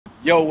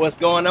Yo, what's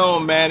going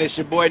on, man? It's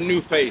your boy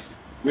NuFace.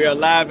 We are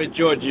live at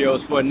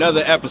Georgio's for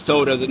another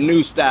episode of the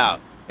Nustyle.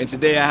 And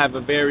today I have a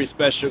very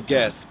special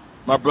guest,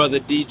 my brother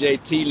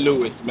DJ T.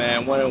 Lewis,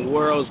 man, one of the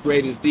world's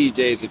greatest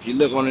DJs if you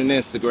look on an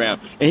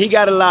Instagram. And he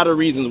got a lot of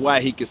reasons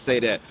why he could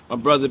say that. My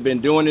brother been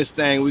doing this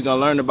thing. We're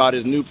gonna learn about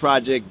his new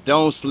project,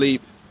 Don't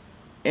Sleep,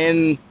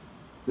 and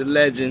the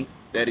legend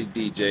that he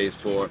DJs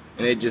for,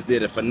 and they just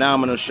did a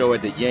phenomenal show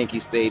at the Yankee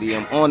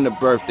Stadium on the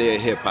birthday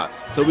of hip-hop.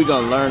 So we're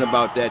gonna learn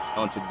about that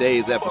on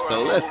today's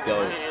episode. Let's go.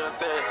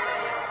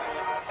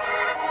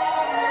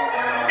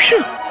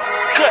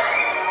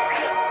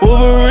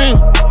 Wolverine,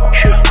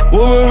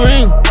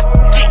 Wolverine,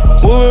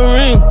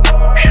 Wolverine,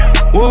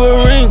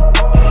 Wolverine,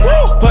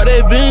 put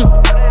that beam,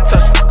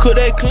 cook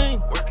that clean.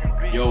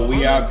 Yo,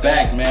 we are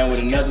back, man,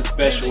 with another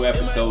special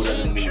episode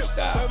of the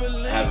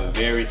Nustyle. I have a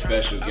very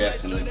special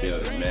guest in the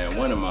building, man.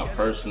 One of my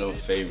personal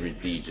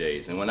favorite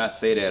DJs. And when I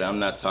say that, I'm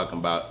not talking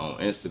about on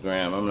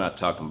Instagram. I'm not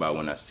talking about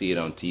when I see it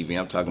on TV.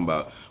 I'm talking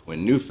about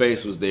when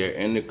NuFace was there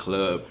in the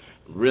club,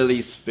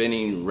 really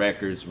spinning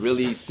records,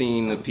 really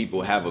seeing the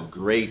people have a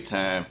great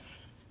time.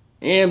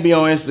 And be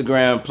on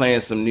Instagram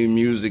playing some new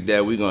music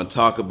that we're going to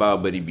talk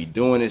about, but he be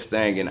doing his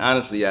thing. And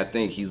honestly, I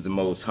think he's the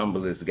most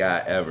humblest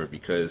guy ever,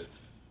 because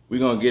we're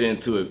going to get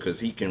into it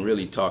because he can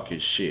really talk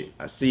his shit.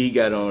 I see he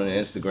got on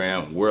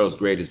Instagram, world's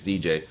greatest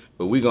DJ,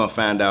 but we're going to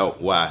find out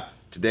why.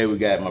 Today we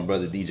got my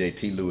brother DJ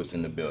T. Lewis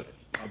in the building.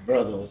 My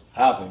brother was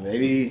hopping,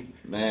 baby.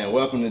 Man,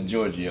 welcome to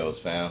Georgio's,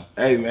 fam.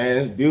 Hey, man,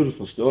 it's a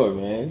beautiful store,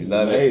 man. It's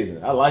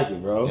amazing. I like it,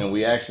 bro. And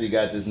we actually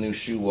got this new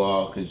shoe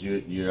wall because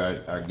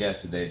you're our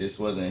guest today. This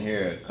wasn't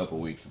here a couple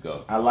weeks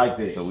ago. I like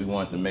that. So we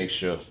wanted to make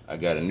sure. I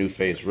got a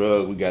NuFace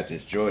rug. We got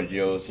this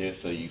Georgio's here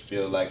so you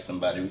feel like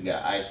somebody. We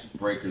got ice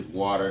breakers,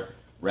 water,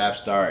 Rap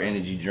Star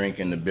energy drink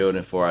in the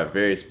building for our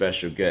very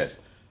special guest.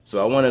 So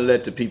I want to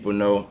let the people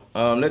know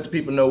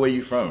where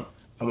you from.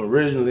 I'm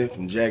originally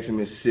from Jackson,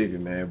 Mississippi,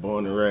 man.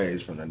 Born and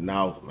raised from the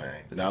North,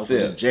 man. The North of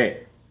the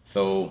Jack.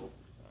 So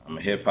I'm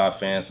a hip hop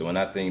fan. So when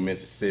I think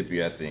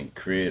Mississippi, I think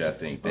Crit, I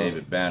think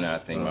David Banner, I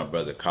think my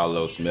brother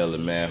Carlos Miller,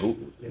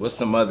 man. What's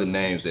some other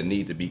names that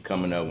need to be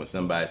coming up when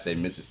somebody say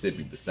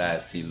Mississippi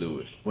besides T.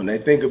 Lewis? When they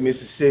think of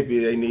Mississippi,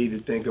 they need to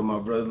think of my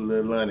brother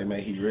Lil Wayne, man.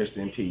 He rest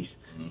in peace.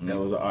 That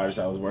was an artist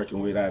I was working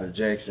with out of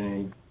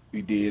Jackson.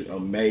 We did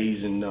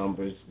amazing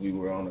numbers. We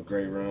were on a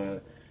great run.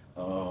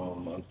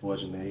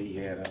 Unfortunately, he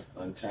had an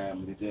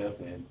untimely death,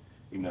 and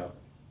you know.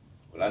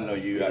 Well, I know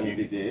you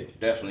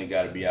definitely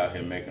got to be out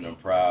here making them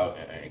proud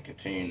and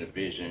continuing the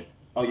vision.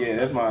 Oh yeah,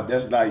 that's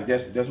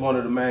one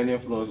of the main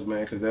influences,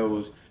 man. Because there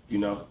was, you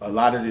know, a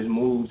lot of this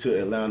move to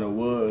Atlanta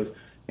was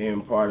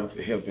in part of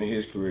helping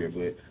his career.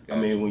 But gotcha.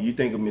 I mean, when you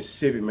think of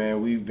Mississippi,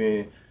 man, we've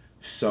been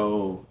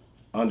so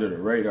under the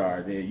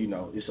radar that, you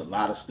know, it's a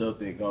lot of stuff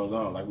that goes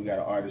on. Like we got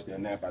an artist there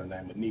now by the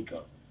name of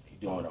Nico. He's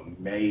doing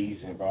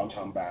amazing, bro. I'm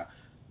talking about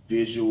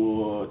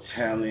visual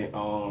talent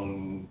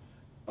on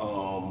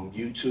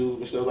YouTube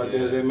and stuff like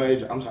that. They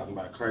made. I'm talking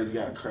about crazy.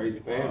 Got a crazy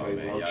fan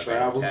base, bro.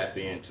 Travel. Tap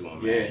into him.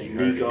 Yeah, man. You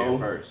Nico.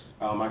 First.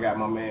 I got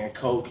my man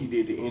Coke. He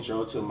did the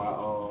intro to my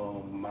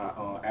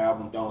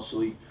album Don't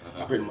Sleep.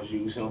 I pretty much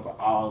use him for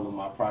all of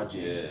my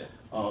projects.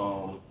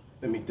 Yeah.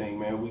 Let me think,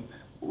 man.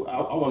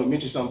 I want to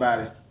mention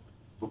somebody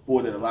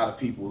before that a lot of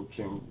people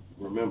can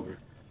remember.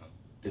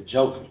 The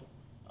Joker.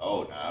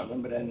 Oh, nah, I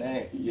remember that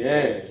name.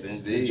 Yes,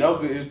 indeed. The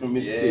Joker is from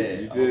Mississippi. Yeah,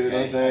 you feel what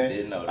I'm saying? I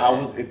didn't know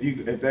that.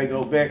 If they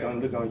go back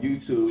and look on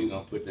YouTube, we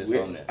gonna put this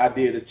on there. I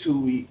did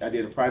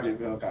a project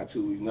film called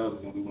 2 Weeks Notice,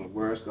 and we went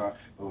World Star.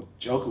 But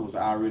Joker was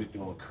already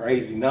doing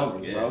crazy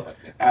numbers, bro,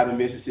 out of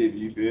Mississippi.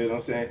 You feel what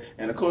I'm saying?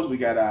 And of course, we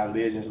got our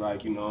legends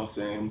like, you know what I'm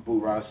saying, Boo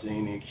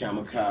Rossini,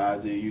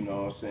 Kamikaze. You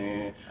know what I'm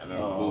saying? I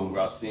remember Boo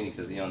Rossini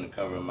because he on the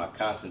cover of my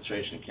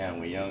concentration camp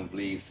with Young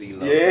Bleed,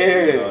 CeeLo,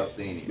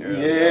 Rossini.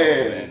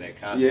 Man,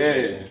 that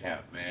concentration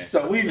camp, man.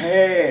 So we've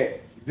had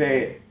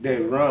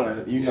that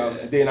run, you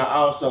know. Then I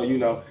also, you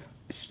know,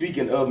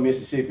 speaking of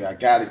Mississippi, I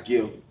gotta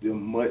give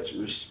them much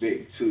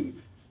respect to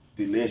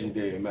the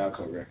legendary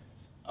Malcolm Records.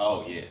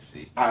 Oh yeah,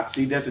 see,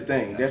 that's the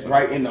thing. That's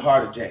right in the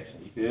heart of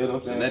Jackson. You feel what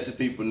I'm saying? So let the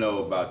people know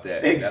about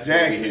that. Exactly. That's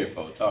what we're here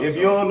for. If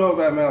you don't know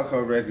about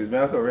Malcolm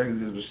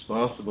Records is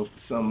responsible for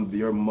some of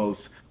your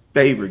most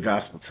favorite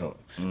gospel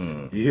tunes.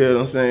 You hear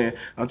what I'm saying?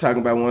 I'm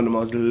talking about one of the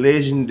most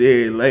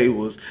legendary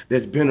labels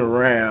that's been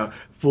around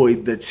for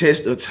the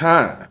test of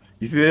time.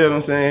 You feel what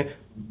I'm saying?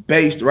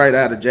 Based right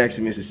out of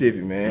Jackson,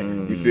 Mississippi,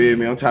 man. You feel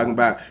me? I'm talking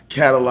about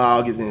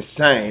catalog is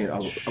insane.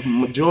 A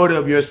majority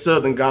of your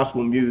Southern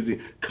gospel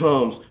music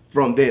comes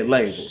from that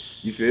label.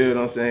 You feel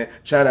what I'm saying?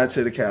 Shout out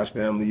to the Couch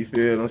family. You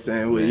feel what I'm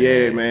saying? Well,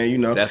 yeah, man, you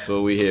know. That's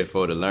what we're here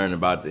for, to learn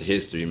about the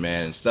history,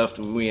 man, and stuff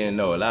that we didn't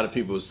know. A lot of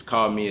people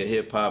call me a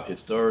hip-hop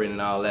historian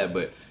and all that,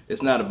 but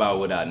it's not about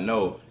what I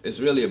know. It's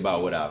really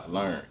about what I've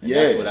learned. And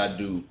that's what I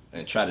do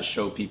and try to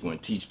show people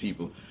and teach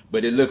people.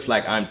 But it looks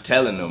like I'm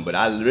telling them, but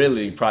I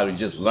really probably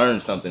just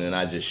learned something and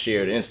I just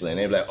shared instantly. And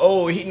they're like,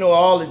 oh, he know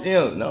all the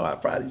gems. No, I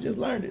probably just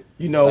learned it.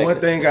 You know, like one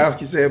thing I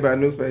can say about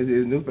NuFace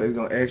is NuFace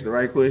gonna ask the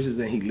right questions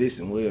and he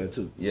listen well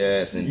too.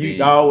 Yes, indeed.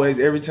 You always,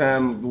 every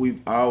time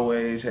we've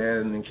always had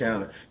an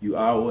encounter, you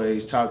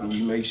always talk and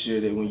you make sure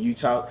that when you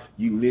talk,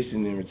 you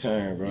listen in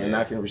return, bro. Yeah. And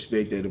I can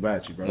respect that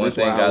about you, bro. One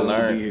thing I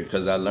learned,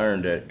 because I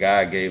learned that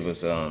God gave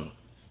us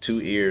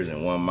 2 ears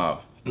and 1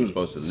 mouth. We're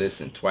supposed to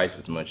listen twice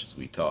as much as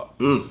we talk.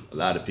 A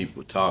lot of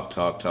people talk,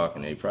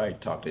 and they probably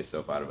talk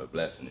themselves out of a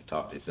blessing. They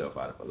talk themselves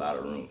out of a lot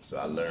of rooms. So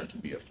I learned to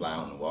be a fly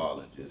on the wall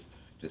and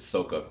just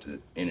soak up the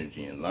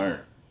energy and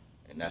learn.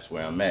 And that's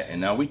where I'm at. And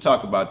now we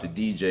talk about the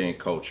DJing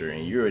culture,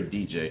 and you're a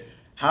DJ.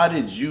 How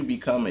did you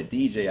become a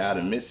DJ out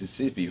of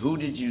Mississippi? Who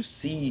did you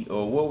see,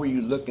 or what were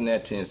you looking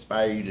at to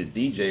inspire you to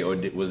DJ? Or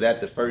was that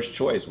the first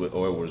choice,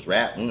 or was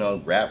rap,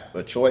 rap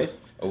a choice?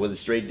 Or was it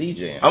straight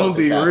DJing? I'm gonna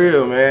be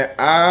real, man.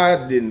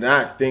 I did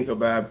not think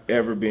about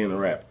ever being a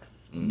rapper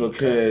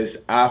because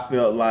I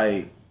felt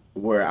like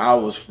where I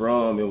was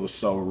from, it was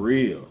so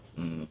real.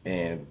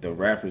 And the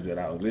rappers that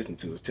I was listening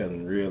to was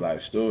telling real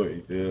life stories,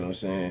 you feel what I'm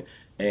saying?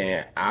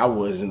 And I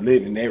wasn't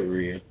living that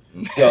real.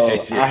 So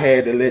I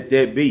had to let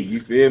that be, you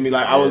feel me?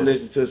 Like I was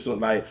listening to some,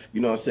 like, you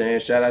know what I'm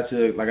saying? Shout out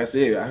to, like I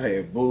said, I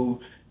had Boo,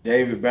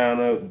 David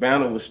Banner.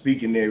 Banner was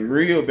speaking that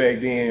real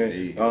back then.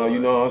 You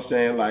know what I'm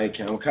saying? Like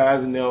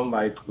Kamikaze and them,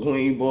 like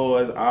Queen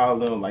Boys,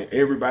 all of them, like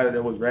everybody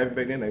that was rapping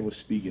back then, they was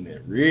speaking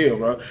that real,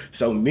 bro.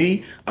 So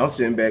me, I'm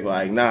sitting back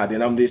like, nah,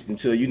 then I'm listening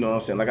to, you know what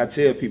I'm saying? Like I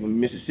tell people,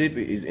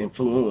 Mississippi is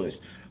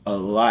influenced a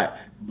lot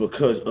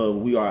because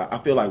of I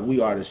feel like we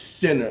are the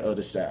center of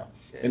the South.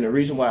 And the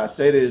reason why I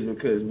say that is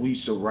because we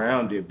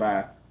surrounded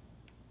by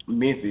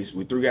Memphis.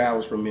 We're 3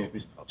 hours from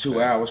Memphis,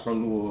 2 hours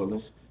from New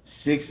Orleans,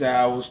 6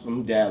 hours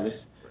from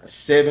Dallas,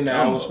 7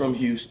 hours from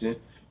Houston.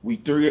 We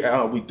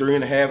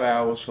 3.5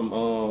 hours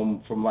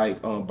from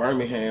like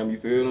Birmingham. You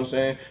feel what I'm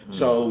saying?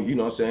 So you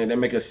know what I'm saying. That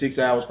make us 6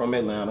 hours from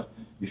Atlanta.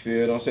 You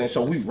feel what I'm saying?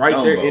 So we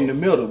right there in the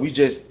middle. We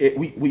just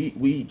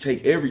we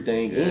take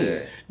everything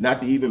in. Not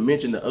to even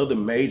mention the other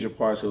major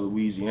parts of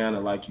Louisiana,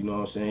 like you know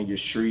what I'm saying, your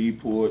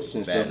Shreveports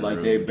and stuff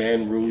like that,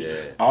 Baton Rouge.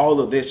 All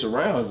of that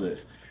surrounds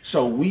us.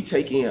 So we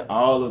take in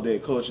all of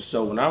that culture.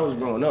 So when I was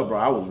growing up, bro,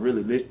 I was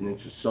really listening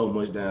to so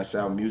much down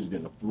south music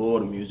and the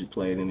Florida music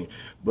played in it.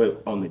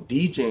 But on the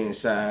DJing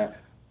side,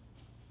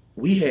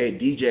 we had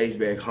DJs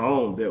back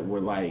home that were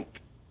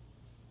like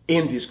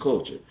in this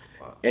culture.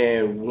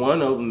 And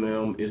one of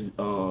them is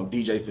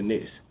DJ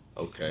Finesse.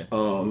 Okay.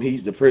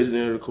 He's the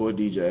president of the Core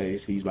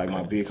DJs. He's like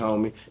my big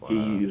homie.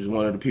 He was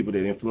one of the people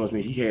that influenced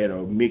me. He had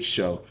a mix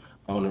show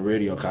on the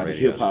radio called the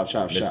Hip Hop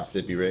Chop Shop.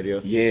 Mississippi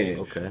radio? Yeah.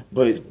 Okay.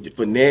 But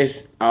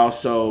Finesse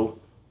also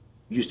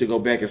used to go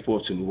back and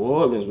forth to New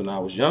Orleans when I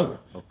was younger.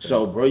 Okay.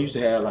 So bro used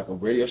to have like a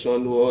radio show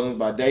in New Orleans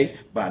by day.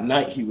 By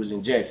night he was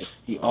in Jackson.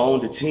 He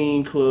owned a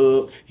teen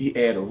club. He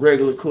had a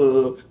regular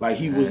club. Like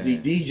he was the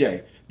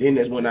DJ. Then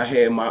that's when I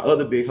had my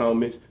other big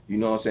homies, you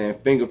know what I'm saying,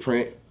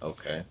 Fingerprint.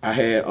 Okay. I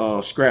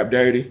had Scrap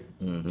Dirty.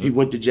 He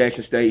went to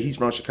Jackson State. He's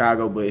from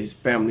Chicago, but his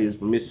family is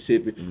from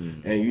Mississippi.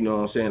 And you know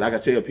what I'm saying, like I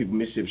tell people,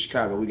 Mississippi,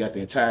 Chicago, we got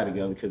that tie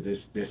together because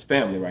there's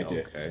family right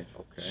there. Okay.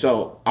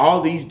 So all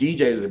these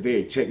DJs are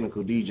very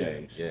technical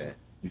DJs. Yeah.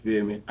 You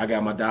feel me? I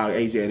got my dog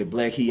AZ at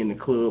Black. He in the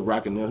club,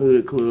 rocking the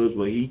hood clubs,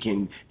 where he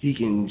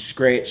can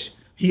scratch.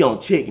 He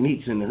on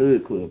techniques in the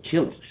hood club,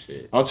 killing.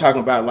 Shit. I'm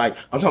talking about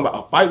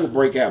a fight will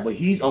break out, but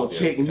he's on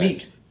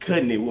techniques,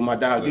 cutting it with my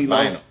dog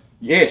D-Lo.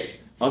 Yes,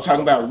 I'm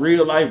talking about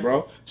real life,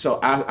 bro.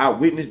 So I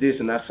witnessed this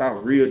and I saw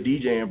real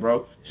DJing,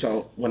 bro.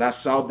 So when I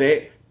saw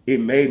that, it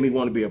made me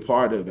want to be a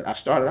part of it. I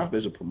started off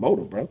as a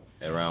promoter, bro.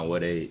 Around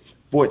what age?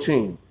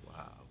 14. Wow.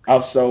 Okay.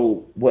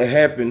 Also, what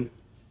happened,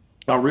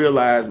 I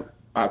realized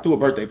I threw a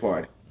birthday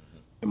party.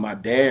 And my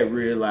dad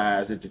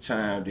realized at the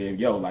time that,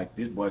 yo, like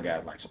this boy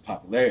got like some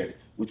popularity,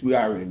 which we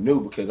already knew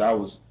because I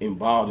was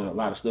involved in a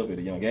lot of stuff at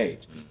a young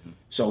age.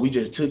 So we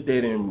just took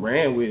that and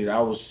ran with it.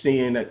 I was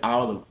seeing that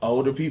all the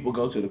older people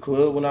go to the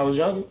club when I was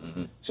younger.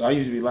 So I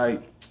used to be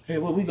like, hey,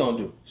 what we gonna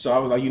do? So I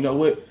was like, you know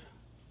what?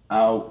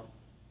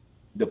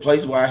 The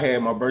place where I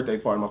had my birthday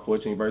party, my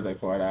 14th birthday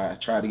party, I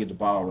tried to get the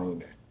ballroom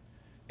there.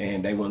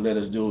 And they wouldn't let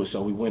us do it,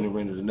 so we went and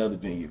rented another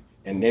venue.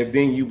 And that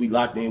venue, we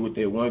locked in with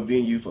that one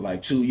venue for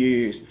like 2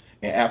 years.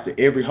 And after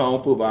every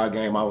home football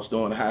game, I was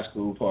throwing a high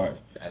school party.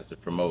 As the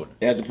promoter.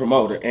 As the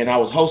promoter. And I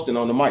was hosting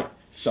on the mic.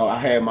 So I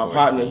had my 14,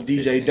 partners, 15.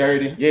 DJ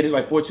Dirty. Yeah, it's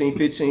like 14,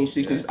 15,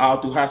 16,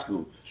 all through high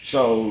school.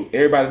 So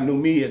everybody knew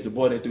me as the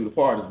boy that threw the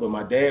parties, but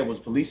my dad was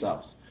a police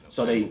officer.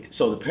 So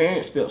the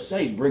parents felt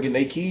safe bringing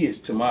their kids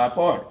to my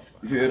party.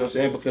 You feel what I'm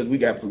saying? Because we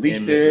got police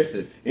in there.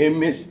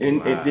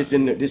 This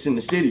in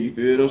the city. You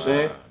feel what I'm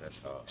saying? That's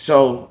hard.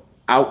 So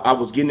I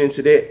was getting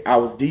into that. I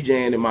was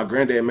DJing, and my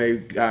granddad,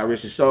 made God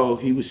rest his soul,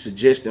 he was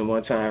suggesting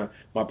one time,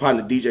 my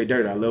partner DJ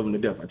Dirt, I love him to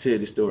death. I tell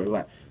this story a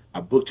lot.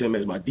 I booked him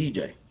as my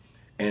DJ.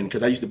 And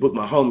because I used to book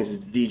my homies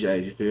as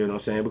DJs, you feel what I'm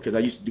saying? Because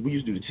we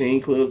used to do the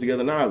teen clubs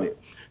together and all that.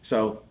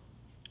 So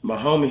my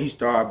homie, he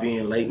started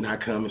being late and I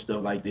come and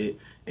stuff like that.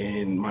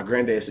 And my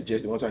granddad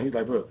suggested one time, he's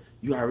like, bro,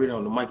 you already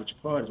on the mic with your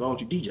parties, why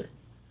don't you DJ?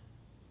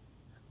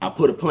 I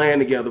put a plan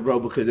together, bro,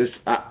 because it's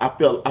I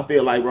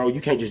feel like, bro,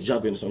 you can't just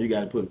jump into something. You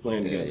got to put a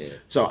plan together. Yeah.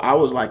 So I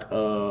was like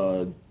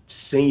a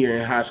senior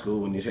in high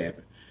school when this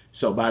happened.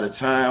 So by the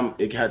time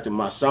it got to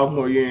my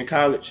sophomore year in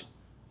college,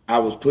 I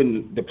was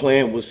the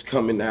plan was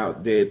coming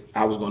out that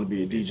I was going to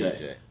be a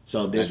DJ.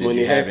 So that's when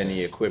you have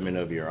any equipment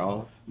of your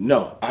own?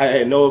 No, I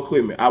had no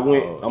equipment. I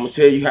went, I'm gonna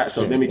tell you how,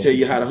 so let me tell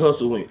you how the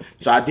hustle went.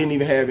 So I didn't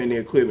even have any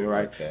equipment,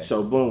 right? Okay.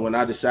 So boom, when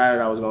I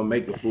decided I was gonna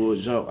make the full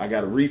jump, I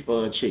got a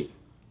refund check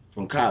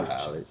from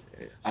college.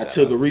 I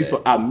took a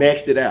refund, I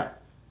maxed it out.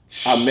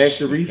 I maxed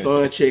the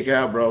refund check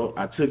out, bro.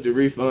 I took the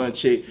refund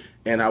check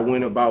and I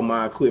went about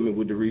my equipment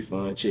with the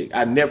refund check.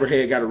 I never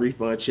had got a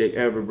refund check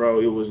ever, bro.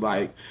 It was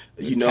like,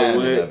 you know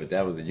what?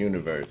 That was the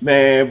universe.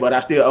 Man, but I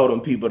still owe them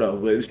people though.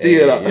 But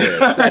still,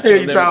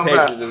 you talking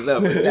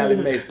about? But Sally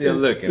Mae still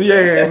looking.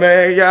 Yeah,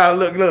 man. Y'all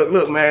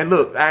look, man.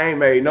 Look, I ain't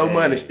made no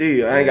money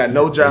still. I ain't got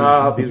no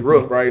job. It's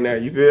rough right now.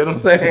 You feel what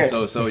I'm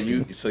saying? So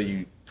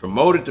you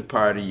promoted the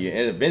party, you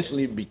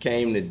eventually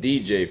became the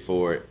DJ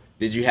for it.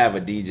 Did you have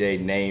a DJ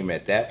name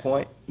at that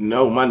point?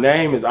 No, my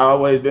name has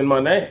always been my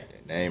name.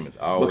 Your name is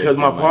always because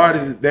my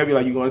parties, they'll be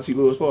like, you going to T.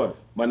 Lewis party?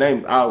 My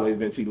name's always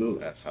been T.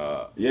 Lewis. That's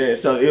hard. Yeah,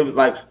 so it was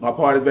like my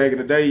parties back in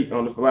the day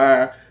on the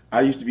flyer.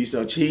 I used to be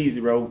so cheesy,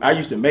 bro. I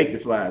used to make the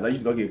flyers. I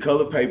used to go get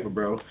colored paper,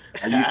 bro.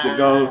 I used to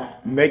go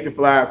make the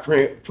flyer,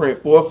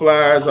 print 4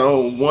 flyers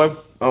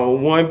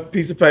on one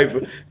piece of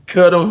paper,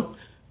 cut them,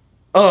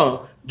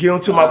 give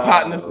them to my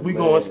partners. We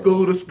going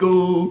school to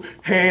school,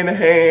 hand to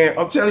hand.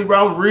 I'm telling you,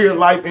 bro, I'm real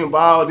life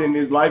involved in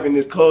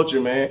this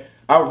culture, man.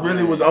 I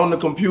really was on the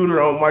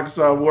computer on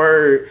Microsoft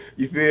Word,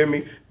 you feel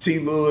me? T.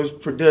 Lewis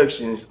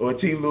Productions or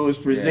T. Lewis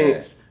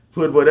Presents.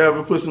 Put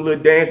some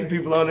little dancing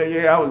people on there.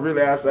 Yeah, I was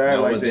really outside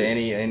like that. Was there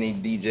any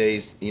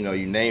DJs, you know,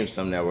 you named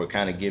some that were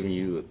kind of giving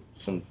you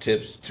some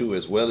tips too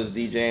as well as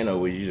DJing, or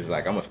were you just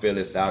like, I'm gonna fill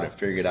this out and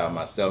figure it out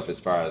myself as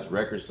far as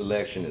record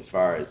selection, as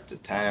far as the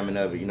timing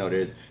of it, you know,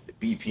 there's the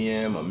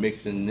BPM or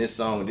mixing this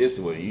song with this,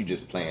 or you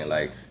just playing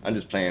like, I'm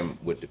just playing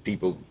with the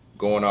people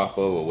going off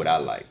of or what I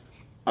like?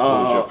 What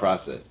was your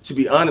process? To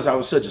be honest, I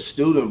was such a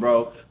student,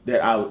 bro,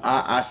 that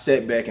I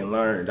sat back and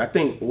learned. I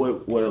think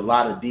what a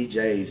lot of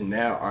DJs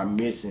now are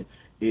missing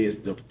is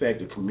the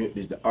fact of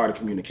the art of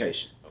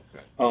communication.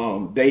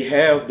 Okay. They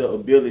have the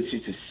ability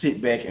to sit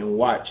back and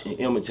watch and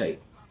imitate,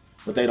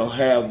 but they don't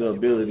have the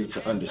ability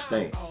to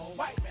understand.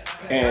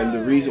 And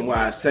the reason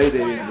why I say that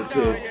is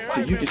because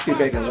so you can sit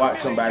back and watch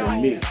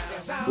somebody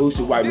mix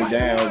Boosie Wipe Me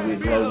Down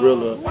with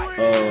Gorilla,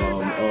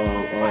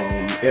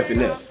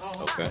 F&F.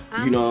 Okay.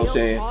 You know what I'm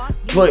saying?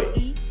 But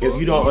if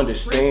you don't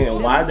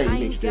understand why they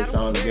mix that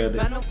song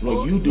together,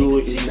 when you do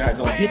it, it's not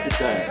gonna hit the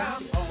side.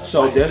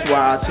 So that's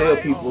why I tell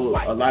people,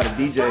 a lot of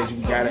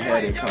DJs, you gotta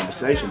have that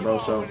conversation, bro.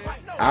 So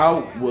I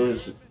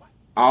was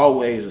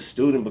always a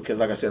student because,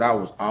 like I said, I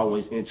was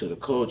always into the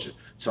culture.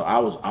 So I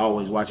was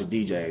always watching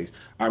DJs.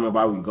 I remember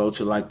I would go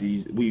to like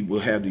we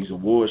would have these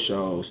award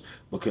shows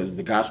because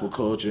the gospel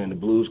culture and the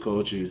blues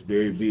culture is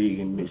very big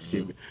in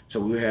Mississippi. So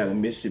we would have the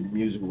Mississippi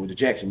Music Awards, the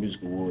Jackson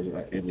Music Awards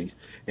at least.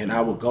 And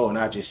I would go and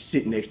I'd just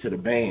sit next to the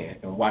band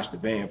and watch the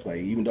band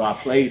play. Even though I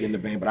played in the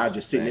band, but I'd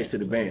just sit next to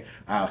the band.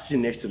 I'd sit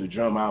next to the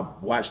drum, I'd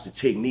watch the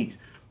techniques.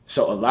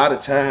 So a lot of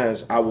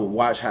times I would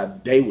watch how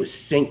they would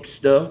sync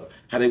stuff,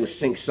 how they would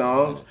sync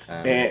songs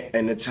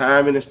and the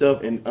timing and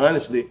stuff. And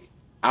honestly,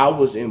 I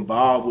was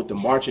involved with the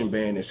marching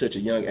band at such a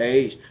young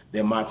age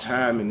that my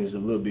timing is a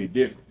little bit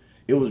different.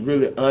 It was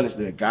really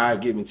honestly a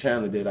God-given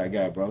talent that I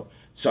got, bro.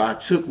 So I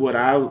took what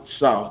I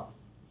saw,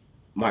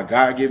 my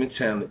God-given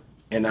talent,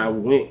 and I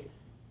went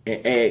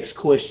and asked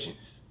questions.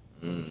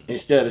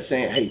 Instead of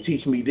saying, hey,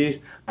 teach me this,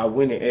 I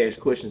went and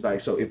asked questions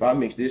like, so if I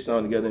mix this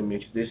song together and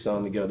mix this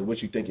song together,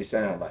 what you think it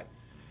sound like?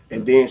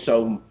 And then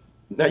so,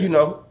 now, you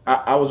know,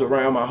 I was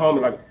around my homie,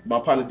 like my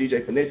partner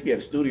DJ Finesse, he had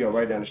a studio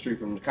right down the street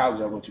from the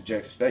college I went to,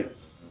 Jackson State.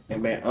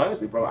 And man,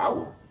 honestly, bro, I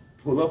would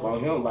pull up on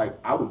him, like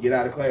I would get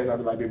out of class, I'd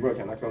be like, hey bro,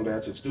 can I come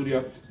down to the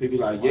studio? He'd be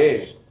like,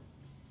 yeah.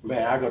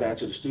 Man, I go down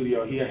to the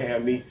studio, he'll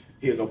have me,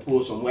 he'll go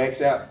pull some wax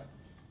out,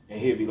 and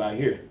he'll be like,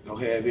 here, go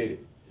have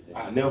it.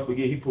 I'll never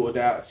forget, he pulled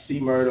out C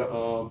Murder,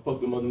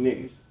 Fuck Them Other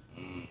Niggas.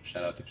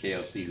 Shout out to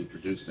KLC who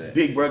produced that.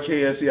 Big bro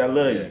KLC, I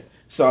love you.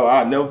 So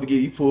I'll never forget,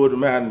 he pulled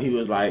them out and he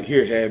was like,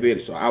 here, have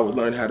it. So I was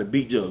learning how to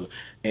beat juggle.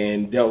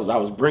 And I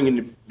was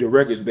bringing the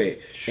records back.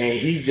 And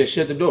he just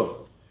shut the door.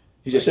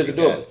 He just shut the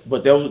door.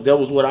 But that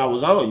was what I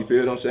was on, you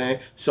feel what I'm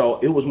saying? So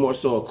it was more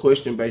so a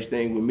question-based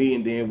thing with me.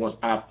 And then once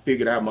I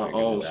figured out my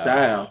own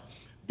style,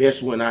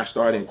 that's when I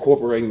started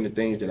incorporating the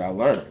things that I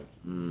learned.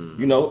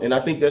 You know, and I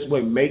think that's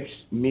what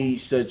makes me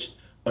such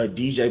a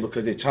DJ,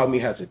 because it taught me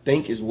how to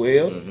think as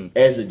well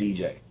as a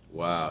DJ.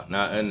 Wow.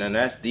 Now, and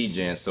that's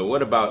DJing. So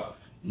what about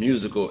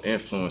musical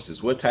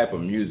influences? What type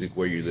of music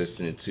were you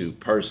listening to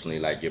personally,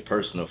 like your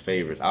personal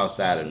favorites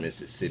outside of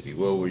Mississippi?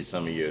 What were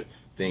some of your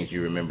things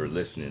you remember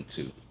listening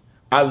to?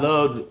 I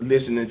love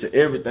listening to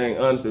everything,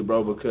 honestly,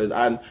 bro, because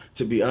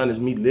to be honest,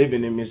 me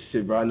living in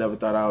Mississippi, bro, I never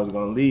thought I was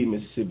gonna leave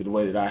Mississippi the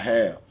way that I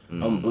have.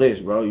 I'm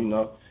blessed, bro, you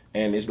know?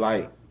 And it's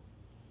like,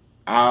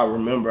 I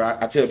remember,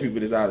 I tell people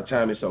this all the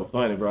time, it's so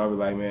funny, bro. I be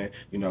like, man,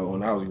 you know,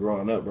 when I was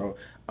growing up, bro,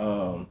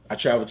 I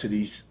travel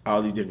to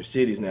all these different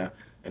cities now,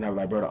 and I'm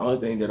like, bro, the only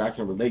thing that I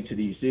can relate to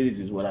these cities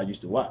is what I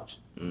used to watch.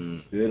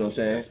 You know what I'm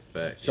saying? That's a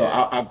fact. So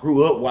I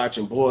grew up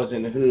watching Boys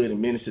in the Hood and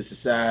Menace to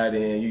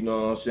Society, and you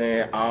know what I'm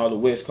saying, all the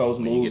West Coast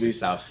movies. You get to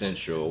South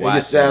Central,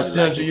 South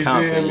Central, you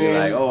feel me?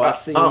 Like, oh,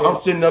 I'm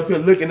sitting up here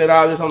looking at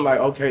all this. I'm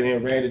like, okay,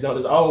 then Randy done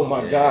this. Oh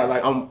my God,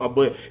 like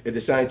but at the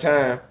same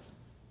time,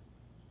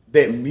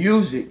 that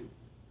music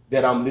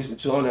that I'm listening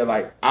to on there,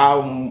 like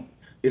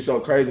it's so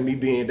crazy me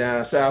being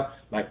down south.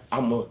 Like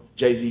I'm a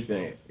Jay-Z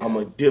fan, I'm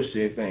a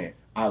Dipset fan.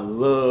 I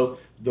love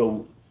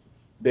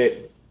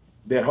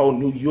that whole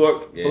New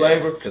York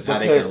flavor. Because how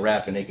they can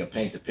rap and they can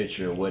paint the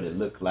picture of what it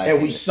looked like.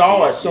 And we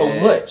saw it so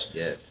much.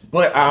 Yes.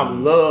 But I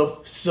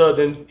love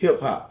Southern hip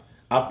hop.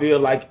 I feel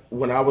like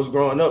when I was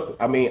growing up,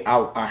 I mean,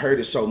 I heard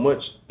it so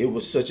much. It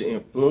was such an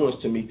influence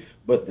to me.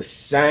 But the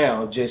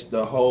sound, just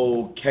the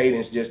whole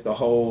cadence, just the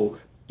whole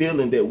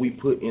feeling that we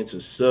put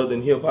into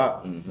Southern hip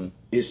hop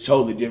is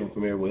totally different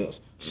from everywhere else.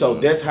 So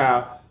that's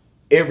how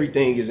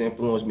everything has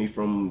influenced me,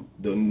 from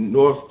the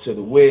north to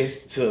the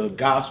west to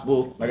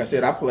gospel. Like I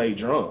said, I played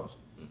drums.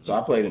 So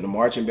I played in the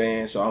marching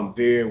band, so I'm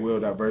very well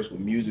diverse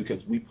with music,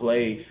 because we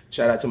played,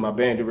 shout out to my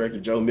band director,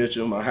 Joe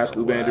Mitchell, my high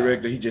school band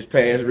director. He just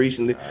passed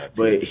recently,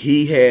 but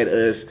he had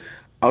us,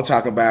 I'm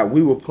talking about,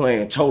 we were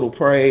playing Total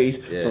Praise.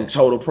 From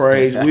Total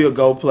Praise, we'll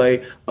go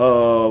play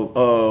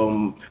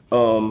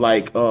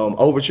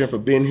Overture for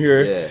Been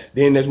Here.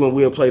 Then that's when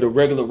we'll play the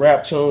regular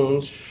rap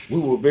tunes. We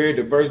were very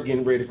diverse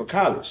getting ready for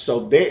college.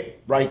 So that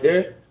right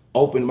there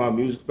opened my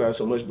music path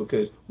so much,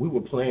 because we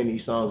were playing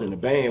these songs in the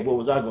band. What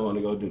was I going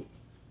to go do?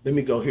 Let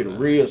me go hear the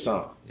real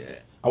song.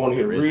 I want to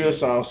hear the real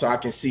song so I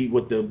can see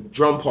what the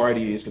drum part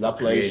is, because I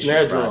play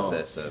snare drum.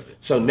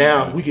 So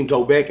now we can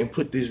go back and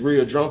put this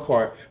real drum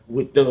part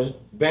with the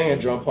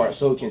band drum part,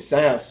 so it can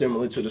sound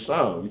similar to the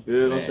song. You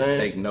feel what I'm saying?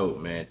 Take note,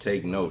 man.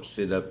 Take note.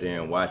 Sit up there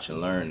and watch and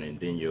learn, and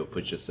then you'll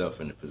put yourself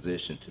in a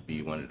position to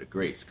be one of the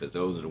greats, because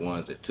those are the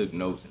ones that took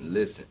notes and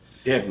listened.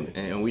 Definitely.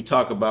 And we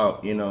talk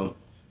about, you know,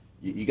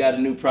 you got a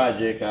new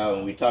project out,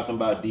 and we talking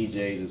about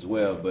DJs as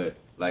well, but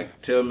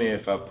like, tell me,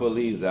 if I pull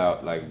these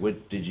out, like,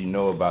 what did you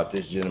know about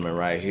this gentleman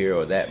right here,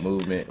 or that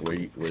movement?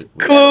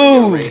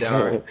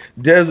 Clue.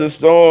 Desert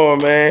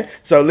Storm, man.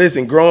 So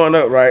listen, growing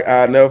up, right,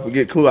 I'll never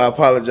forget Clue. I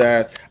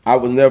apologize. I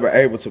was never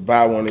able to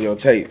buy one of your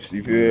tapes.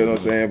 You feel what I'm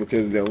saying?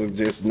 Because that was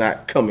just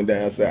not coming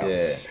down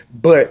south.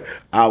 But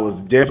I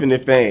was definitely a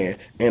fan,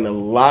 and a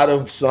lot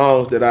of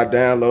songs that I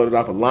downloaded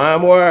off of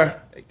LimeWire,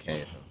 they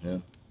came from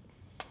him.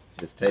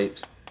 His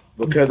tapes.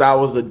 Because I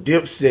was a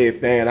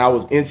Dipset fan, I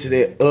was into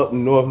that up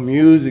north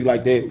music,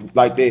 like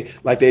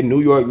that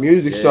New York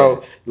music.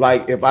 So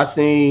like, if I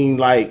seen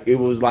like it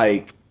was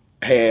like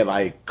had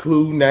like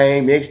Clue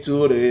name next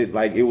to it,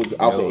 like it was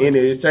off the end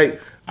of his tape,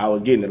 I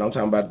was getting it. I'm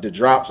talking about the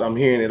drops. I'm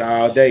hearing it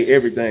all day,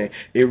 everything.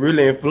 It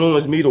really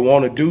influenced me to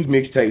want to do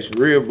mixtapes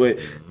for real. But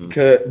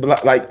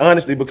like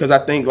honestly, because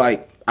I think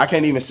like, I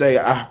can't even say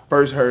I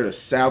first heard a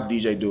South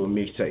DJ do a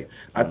mixtape.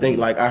 I think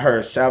like I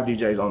heard South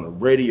DJs on the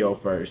radio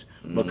first,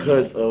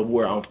 because of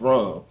where I'm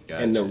from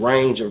and the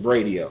range of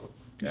radio.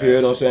 You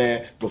feel what I'm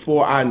saying?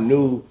 Before I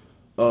knew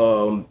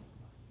New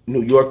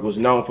York was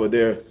known for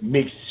their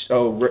mixed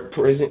show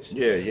presence,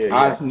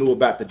 I knew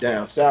about the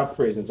down south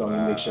presence on the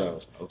mix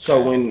shows.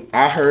 So when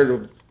I heard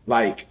of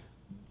like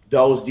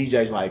those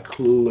DJs like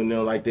Clue and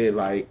them like that,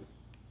 like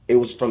it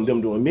was from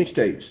them doing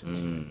mixtapes.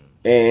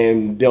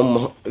 And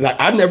them, like,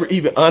 I never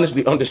even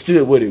honestly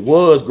understood what it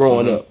was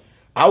growing up.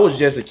 I was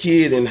just a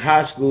kid in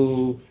high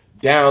school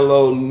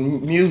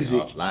downloading music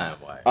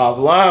off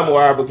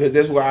LimeWire, because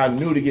that's where I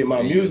knew to get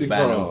my music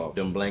from.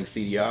 Them blank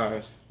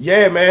CDRs.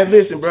 Yeah, man,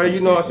 listen, bro, you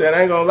know what I'm saying?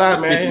 I ain't gonna lie,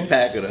 man. 50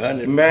 pack of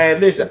 100. Man,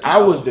 listen, I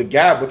was the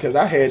guy, because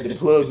I had the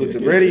plugs with the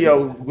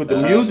radio, with the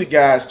music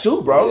guys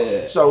too,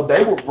 bro. So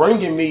they were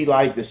bringing me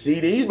like the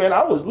CDs, man.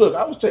 I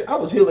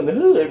was healing the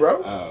hood,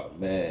 bro. Oh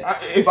man.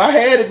 If I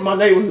had it, my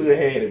neighborhood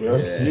had it, bro.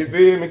 You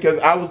feel me? Because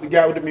I was the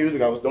guy with the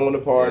music. I was throwing the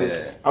parties.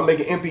 I'm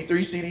making MP3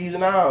 CDs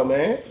and all,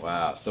 man.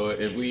 Wow. So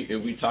if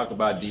we talk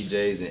about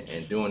DJs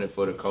and doing it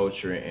for the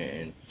culture,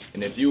 and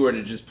if you were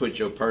to just put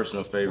your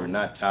personal favorite,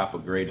 not top or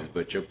greatest,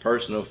 but your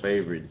personal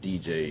favorite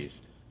DJs,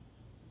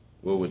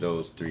 what would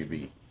those three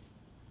be?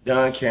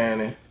 Don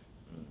Cannon.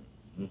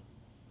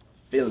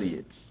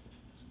 Affiliates.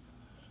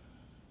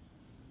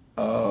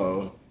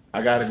 I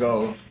gotta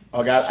go.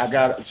 I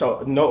got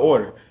so no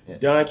order.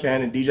 Don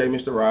Cannon, DJ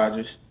Mr.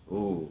 Rogers.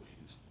 Ooh.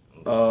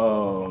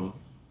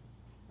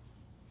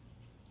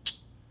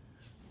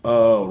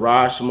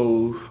 Rod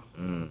Smooth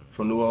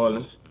from New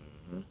Orleans.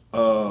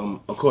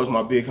 Of course,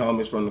 my big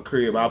homies from the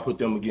crib. I put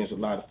them against a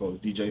lot of folks.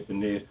 DJ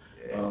Finesse,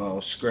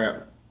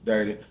 Scrap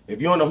Dirty.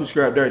 If you don't know who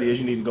Scrap Dirty is,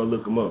 you need to go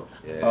look them up.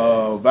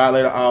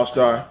 Violator All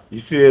Star.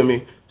 You feel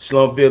me?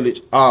 Slum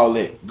Village. All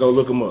that. Go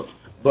look them up.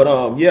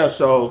 But yeah.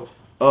 So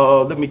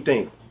Let me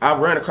think. I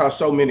ran across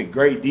so many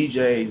great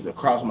DJs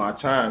across my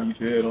time. You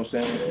feel what I'm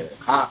saying?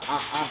 I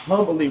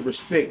humbly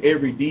respect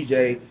every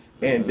DJ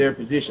and their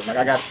position. Like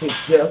I got to pick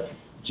Jeff.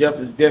 Jeff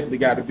has definitely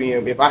got to be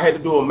in. If I had to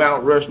do a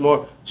Mount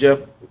Rushmore, Jeff,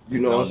 you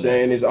know what I'm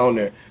saying, is on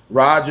there.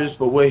 Rogers,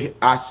 for what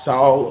I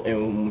saw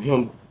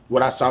and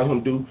what I saw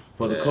him do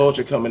for the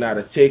culture coming out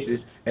of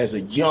Texas as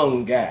a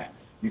young guy.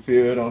 You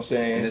feel what I'm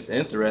saying? And it's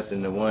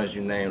interesting, the ones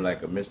you name,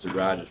 like a Mr.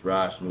 Rogers,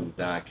 Rod Smooth,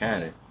 Don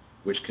Cannon,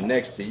 which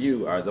connects to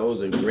you,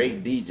 those are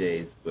great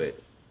DJs, but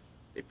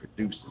they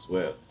produce as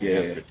well.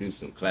 Yeah. They produce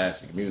some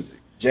classic music.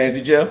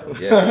 Jazzy Jeff?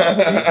 Yes, I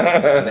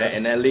see.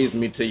 and that leads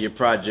me to your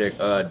project,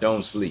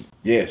 Don't Sleep.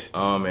 Yes.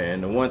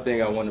 And the one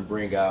thing I want to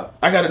bring out.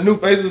 I got a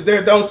NuFace was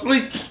there, Don't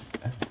Sleep.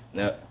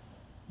 No.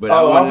 But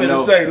I'm going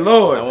to say,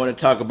 Lord. I want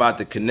to talk about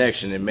the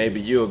connection, and maybe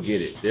you'll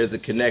get it. There's a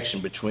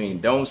connection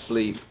between Don't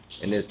Sleep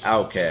and this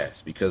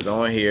Outkast, because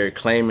on here,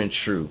 Claiming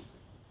True,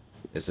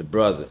 it's a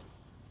brother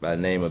by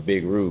the name of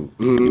Big Rube,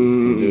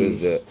 who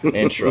does the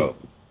intro.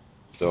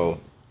 So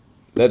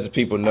let the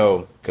people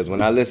know, because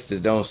when I listen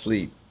to Don't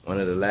Sleep, one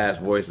of the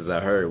last voices I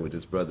heard was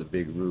this brother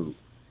Big Rube.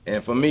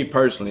 And for me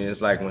personally, it's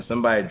like when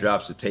somebody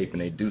drops a tape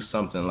and they do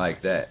something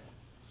like that,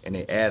 and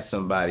they add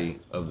somebody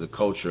of the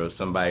culture or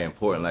somebody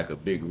important like a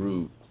Big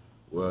Rube,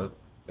 well,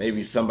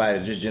 maybe somebody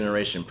of this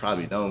generation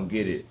probably don't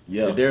get it.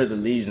 Yeah. But there's a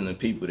legion of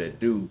people that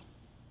do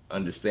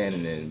understand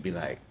it and be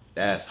like,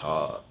 that's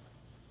hard.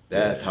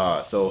 That's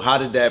hard. So how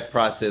did that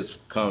process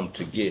come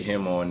to get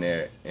him on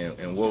there,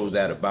 and what was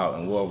that about,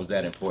 and what was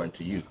that important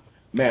to you?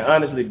 Man,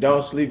 honestly,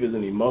 Don't Sleep is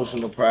an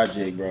emotional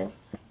project, bro.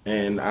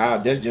 And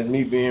that's just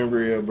me being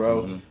real,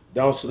 bro.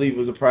 Don't Sleep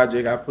was a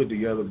project I put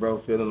together, bro,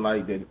 feeling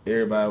like that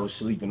everybody was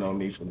sleeping on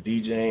me, from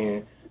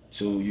DJing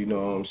to, you know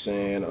what I'm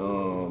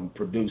saying,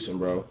 producing,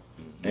 bro.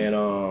 And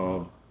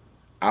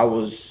I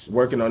was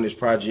working on this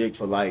project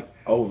for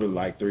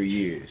over 3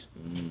 years.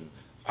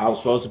 I was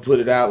supposed to put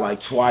it out like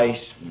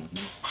twice.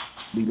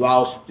 We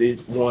lost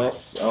it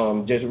once.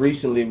 Just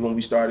recently when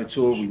we started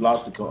tour, we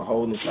lost the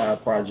whole entire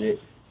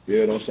project.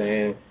 You know what I'm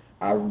saying?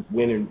 I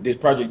went in this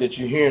project that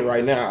you're hearing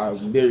right now. I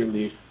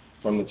literally,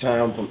 from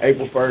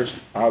April 1st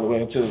all the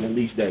way until the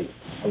release date,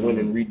 I went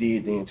and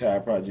redid the entire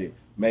project.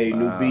 Made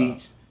new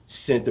beats,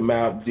 sent them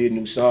out, did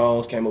new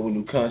songs, came up with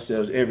new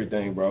concepts,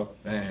 everything, bro.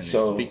 Man,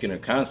 so speaking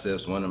of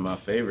concepts, one of my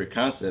favorite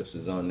concepts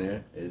is on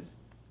there.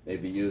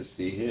 Maybe you'll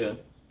see here.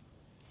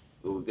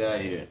 What we got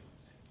here?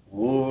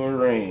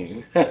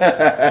 Wolverine.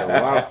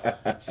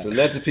 So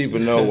let the people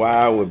know why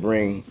I would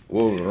bring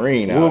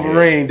Wolverine out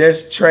Wolverine, here.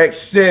 That's track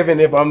 7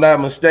 if I'm not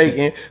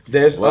mistaken.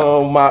 That's that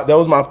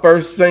was my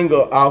first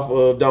single off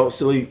of Don't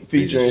Sleep,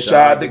 featuring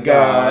Shot the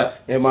God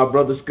and my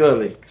brother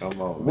Scully.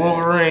 Come on, man.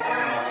 Wolverine.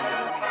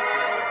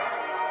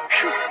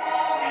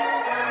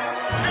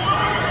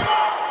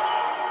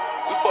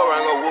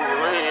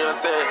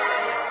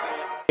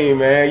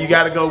 Man, you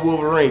gotta go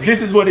Wolverine.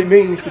 This is what it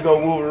means to go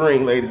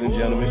Wolverine, ladies and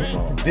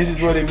gentlemen. This is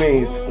what it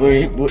means.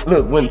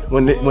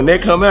 When they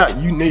come out,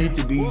 you need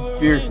to be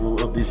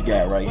fearful of this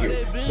guy right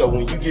here. So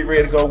when you get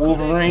ready to go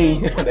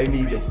Wolverine, they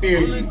need to fear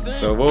you.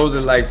 So what was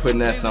it like putting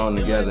that song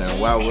together,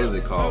 and why was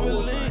it called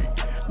Wolverine?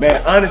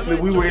 Man, honestly,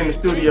 we were in the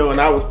studio and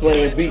I was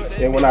playing beats.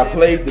 And when I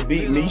played the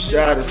beat, me,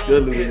 Shad, and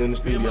Scully was in the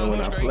studio when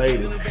I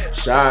played it.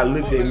 Shad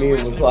looked at me and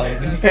was like,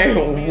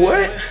 man,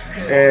 what?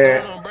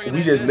 And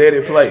we just let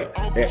it play.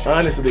 And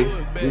honestly,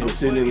 we were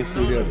sitting in the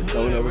studio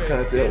coming up with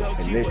concepts,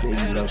 and next thing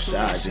you know,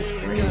 Shad just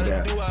screamed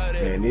out.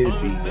 Man, this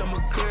beat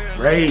was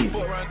crazy.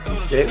 He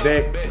sat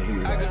back and he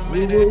was like,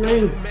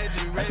 Wolverine.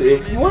 I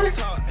said,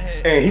 what?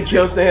 And he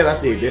kept saying, I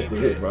said, that's the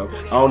hit, bro.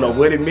 I don't know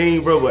what it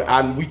means, bro, but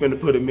we finna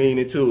put a meaning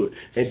into it.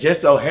 And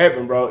just so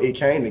happened, bro, it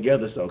came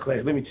together so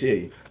class. Let me tell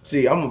you.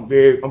 See, I'm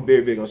very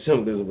big on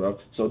symbolism, bro.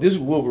 So this is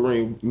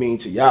Wolverine mean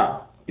to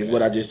y'all, is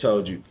what I just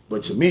told you.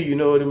 But to me, you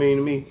know what it mean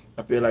to me?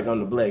 I feel like I'm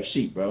the black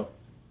sheep, bro.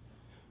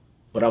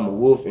 But I'm a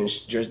wolf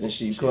dressed in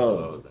sheep's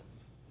clothes.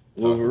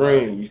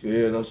 Wolverine, you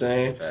feel what I'm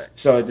saying?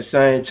 So at the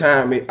same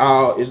time,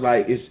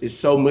 it's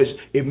so much.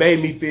 It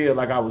made me feel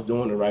like I was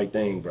doing the right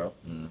thing, bro.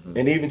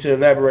 And even to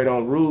elaborate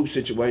on Rube's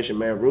situation,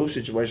 man, Rube's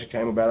situation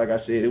came about, like I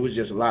said, it was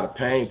just a lot of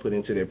pain put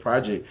into that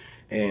project,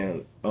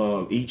 and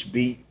each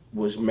beat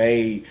was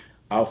made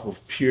off of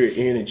pure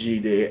energy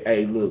that,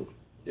 hey, look,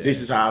 this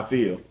is how I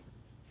feel.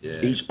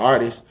 Each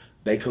artist,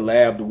 they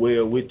collabed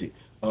well with it.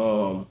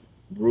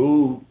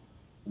 Rube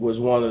was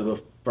one of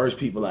the first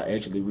people I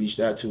actually reached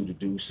out to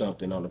do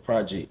something on the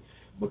project,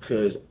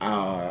 because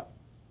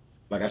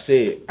like I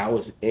said, I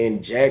was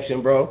in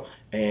Jackson, bro,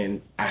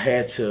 and I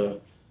had to,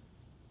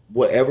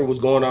 whatever was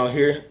going on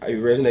here, it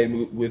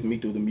resonated with me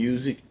through the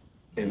music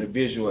and the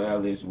visual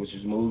outlets, which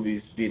is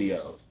movies,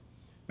 videos.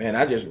 Man,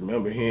 I just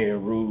remember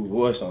hearing Rube's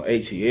voice on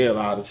ATL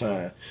all the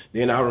time.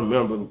 Then I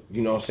remember,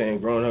 you know what I'm saying,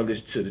 growing up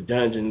listening to The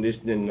Dungeon,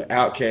 listening to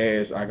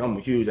Outkast. Like, I'm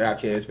a huge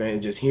Outkast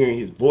fan, just hearing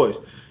his voice.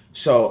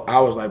 So I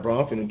was like, bro,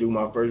 I'm finna do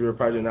my first real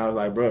project. And I was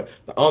like, bro,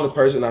 the only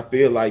person I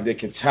feel like that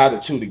can tie the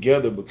two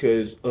together,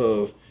 because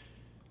of,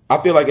 I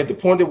feel like at the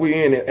point that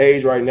we're in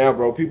age right now,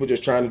 bro, people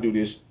just trying to do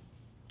this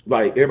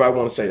like everybody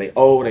want to say they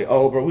old,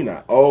 bro. We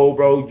not old,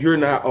 bro. You're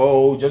not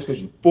old. Just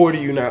because you're 40,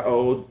 you're not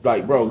old.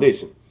 Like, bro,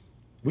 listen,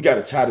 we got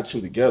to tie the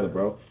two together,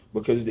 bro.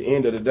 Because at the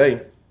end of the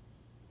day,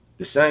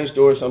 the same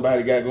story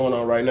somebody got going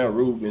on right now,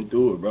 Rube been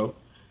through it, bro.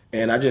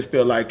 And I just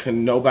feel like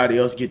can nobody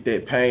else get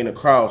that pain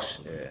across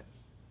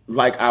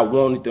like I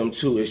wanted them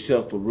to,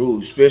 except for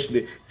Rube,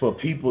 especially for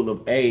people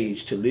of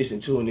age to listen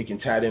to and it can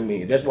tie them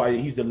in. That's why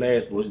he's the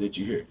last voice that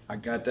you hear. I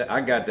got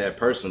that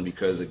person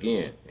because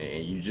again,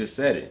 and you just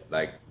said it,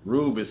 like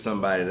Rube is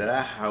somebody that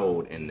I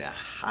hold in the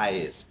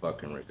highest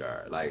fucking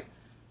regard. Like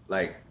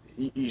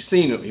you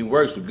seen him, he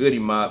works with Goody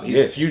Mob,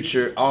 his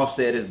Future,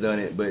 Offset has done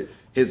it, but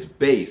his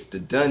bass, the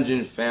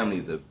Dungeon family,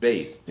 the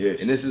bass.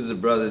 And this is a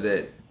brother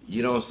that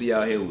you don't see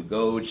out here with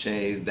gold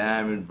chains,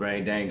 diamond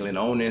ring dangling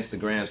on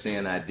Instagram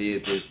saying I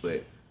did this,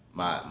 but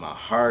my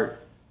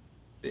heart,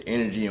 the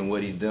energy and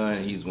what he's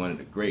done, he's one of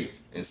the greats.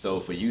 And so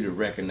for you to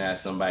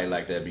recognize somebody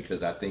like that,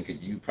 because I think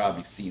you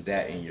probably see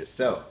that in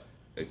yourself.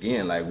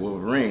 Again, like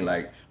Wolverine,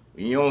 like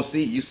you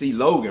see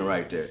Logan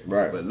right there.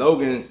 Right. But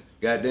Logan,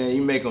 goddamn,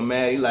 you make him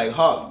mad, he like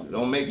Hawk. You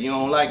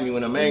don't like me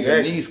when I'm angry,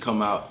 and these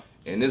come out.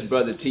 And this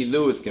brother T.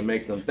 Lewis can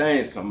make them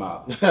things come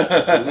out.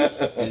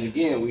 And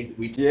again,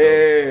 we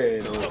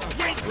so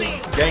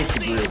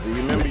Gangsta Grills. Do you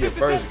remember your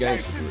first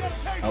Gangsta Grills?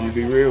 I'm gonna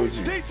be real with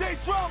you.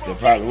 That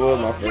probably was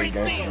my first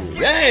Gangsta Grills.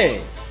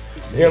 Dang!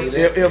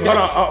 Hold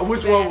on,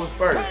 which one was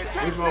first?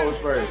 Which one was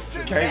first?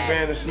 Can't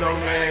Ban the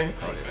Snowman.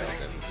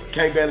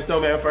 Can't Ban the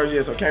Snowman first,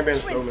 yeah. So Can't Ban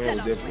the Snowman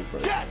was definitely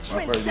first.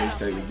 My first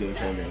mixtape was then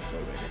Can't Ban the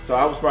Snowman. So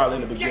I was probably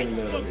in the beginning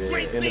of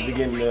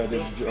the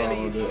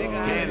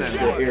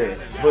era.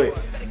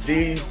 But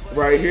these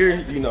right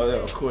here, you know,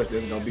 of course,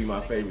 that's gonna be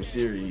my favorite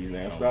series.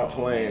 Now, stop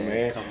playing,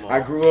 man. I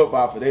grew up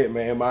off of that,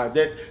 man.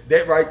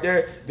 That right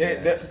there,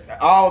 that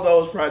all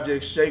those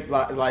projects shaped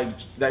like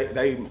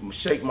they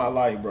shaped my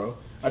life, bro.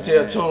 I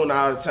tell Tune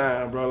all the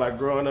time, bro. Like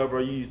growing up, bro,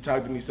 you used to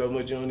talk to me so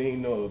much you don't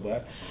even know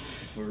about.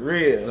 For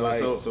real.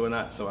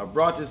 So I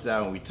brought this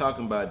out and we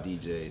talking about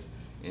DJs,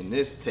 and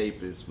this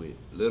tape is with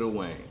Lil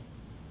Wayne.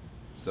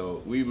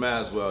 So we might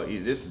as well.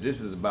 This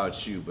is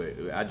about you, but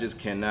I just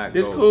cannot.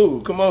 It's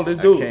cool. Come on,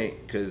 let's do it. I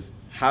can't, cause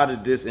how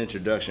did this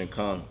introduction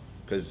come?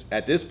 Cause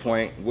at this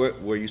point,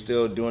 were you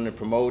still doing the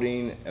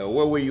promoting?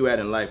 Where were you at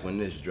in life when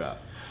this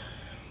dropped?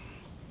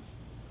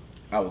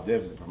 I was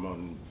definitely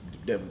promoting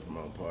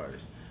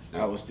parties.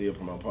 I was still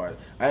promoting parties.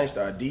 I didn't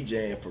start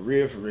DJing for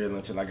real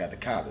until I got to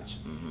college.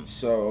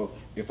 So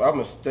if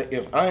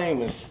I ain't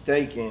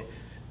mistaken,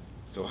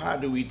 so how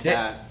do we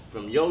tie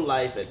from your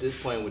life at this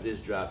point with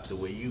this drop to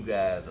where you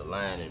guys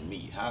align and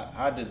meet?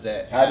 How does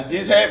that? How did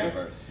this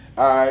happen?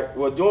 All right.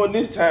 Well, during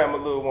this time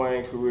of Lil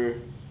Wayne career,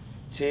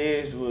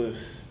 Tez was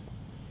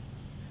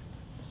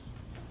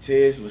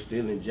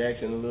still in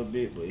Jackson a little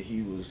bit, but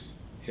he was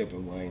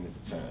helping Wayne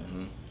at the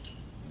time.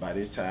 By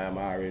this time,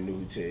 I already knew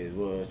who Tez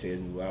was. Tez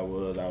knew who I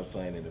was. I was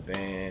playing in the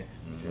band,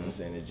 you know what I'm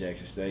saying, in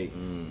Jackson State.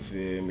 You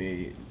feel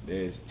me?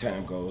 As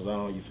time goes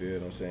on, you feel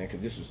what I'm saying? Because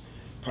this was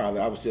probably,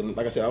 I was still,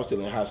 like I said, I was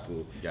still in high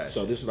school. Gotcha.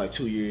 So this was like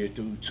 2 years,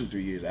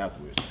 3 years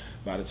afterwards,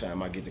 by the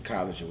time I get to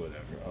college or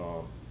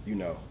whatever. You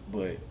know,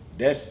 but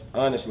that's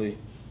honestly,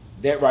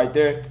 that right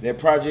there, that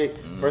project,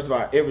 first of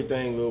all,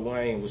 everything Lil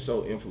Wayne was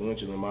so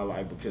influential in my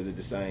life because at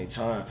the same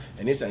time,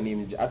 and this ain't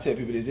even, I tell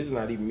people this is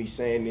not even me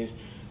saying this.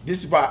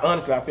 This is why,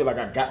 honestly, I feel like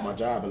I got my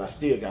job and I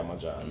still got my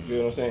job. You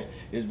feel what I'm saying?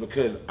 It's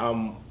because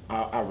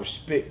I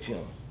respect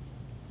him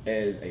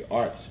as an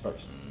artist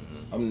first.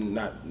 I'm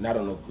not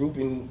on no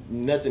grouping,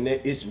 nothing.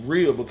 That it's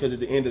real because at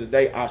the end of the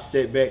day, I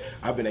sat back.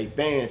 I've been a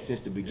fan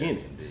since the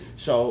beginning.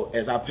 So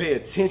as I pay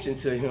attention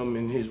to him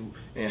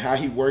and how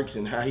he works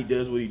and how he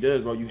does what he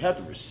does, bro, you have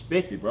to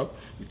respect it, bro.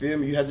 You feel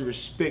me? You have to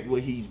respect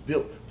what he's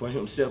built for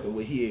himself and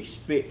what he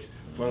expects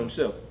for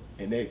himself.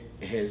 And that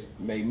has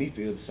made me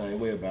feel the same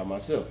way about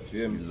myself.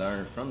 You feel me? You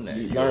learn from that.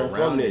 You learn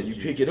from that. You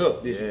pick it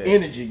up. This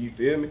energy. You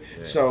feel me?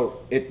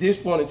 So at this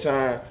point in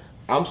time,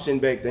 I'm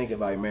sitting back thinking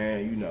like,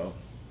 man, you know,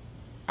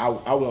 I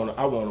want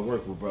to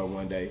work with bro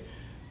one day.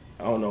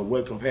 I don't know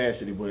what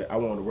capacity, but I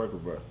want to work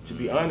with bro. To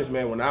be honest,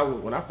 man, when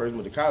I first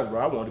went to college, bro,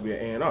 I wanted to be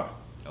an A&R.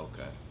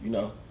 Okay. You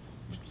know,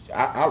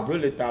 I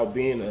really thought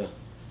being a,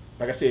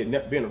 like I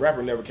said, being a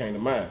rapper never came to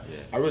mind.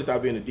 I really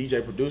thought being a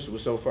DJ producer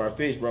was so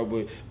far-fetched, bro,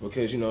 but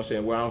because, you know what I'm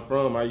saying, where I'm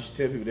from, I used to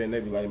tell people that and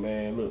they be like,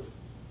 man, look,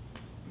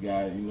 you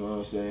guys, you know what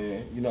I'm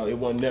saying? You know, it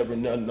wasn't never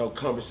no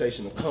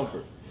conversation of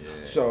comfort.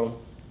 So,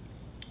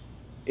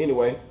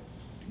 anyway,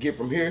 get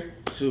from here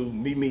to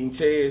me meeting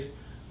Tez.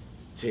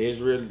 Tez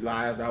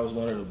realized I was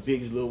one of the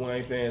biggest Lil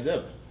Wayne fans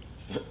ever.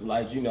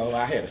 Like, you know,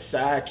 I had a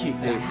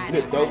sidekick that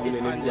flipped open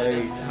and it played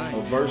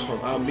a verse from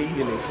I'm Me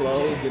and it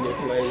closed and it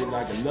played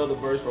like another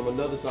verse from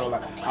another song.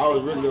 Like, I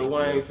was really a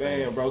Wayne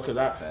fan, bro, because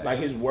I, like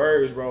his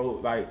words, bro,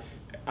 like,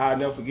 I'll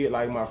never forget,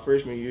 like, my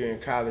freshman year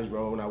in college,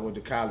 bro, when I went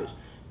to college.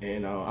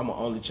 And I'm an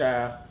only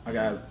child. I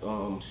got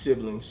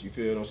siblings, you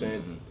feel what I'm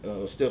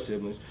saying? Step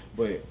siblings.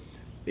 But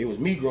it was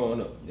me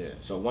growing up.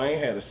 So Wayne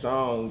had a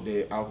song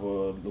that off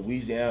of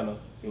Louisiana.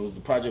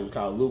 The project was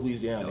called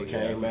Louisiana. It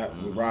came out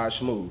with Rod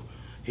Smooth.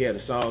 He had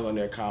a song on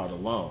there called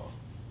Alone.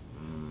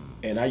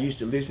 And I used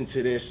to listen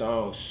to that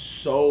song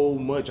so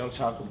much. I'm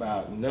talking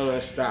about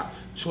non-stop,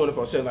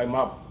 24/7. Like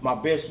my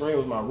best friend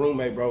was my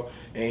roommate, bro,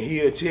 and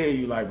he'll tell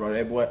you, like, bro,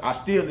 that boy, I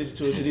still listen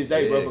to it to this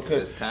day, bro,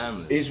 because it's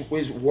timeless.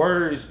 It's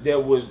words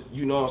that was,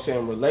 you know what I'm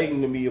saying,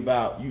 relating to me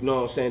about, you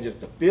know what I'm saying,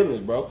 just the feelings,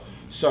 bro.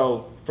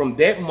 So from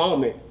that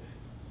moment,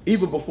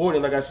 even before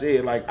then, like I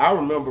said, like I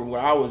remember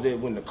where I was at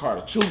when the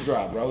Carter 2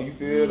 dropped, bro. You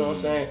feel what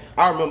I'm saying?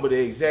 I remember the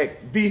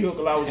exact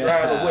vehicle I was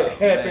driving, what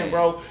happened,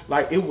 bro.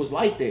 Like it was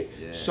like that.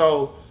 Yeah.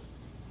 So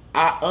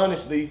I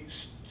honestly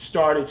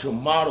started to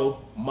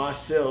model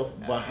myself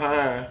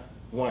behind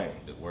Wayne.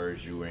 The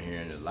words you were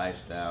hearing, the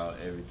lifestyle,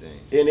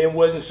 everything. And it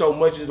wasn't so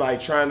much as like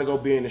trying to go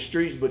be in the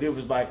streets, but it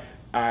was like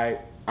I'll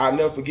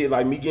never forget,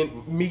 like me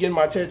getting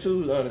my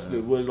tattoos. Honestly,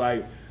 was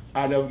like.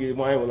 I never get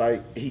Wayne was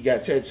like, he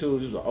got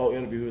tattoos. It was an old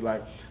interview. He was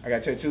like, I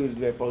got tattoos.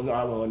 Let folks know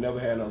I won't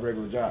never had no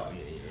regular job. Oh,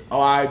 yeah. Oh,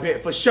 I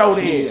bet for sure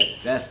then. Yeah,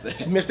 that's the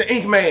Mr.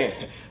 Ink Man.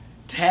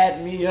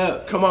 Tat me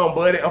up. Come on,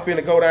 buddy. I'm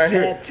finna go down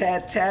here.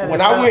 Tat.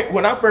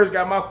 When I first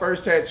got my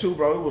first tattoo,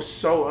 bro, it was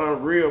so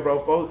unreal,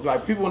 bro. Folks,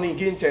 like people weren't even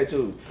getting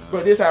tattoos.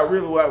 Bro, this how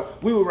really was.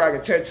 We were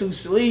rocking tattoo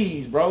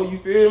sleeves, bro. You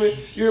feel me?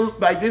 You're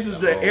like, this is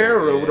the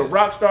era, with the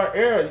rock star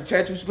era. You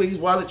tattoo sleeves,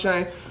 wallet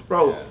chain.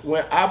 Bro,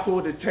 when I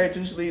pulled the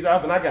tattoo sleeves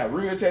off and I got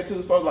real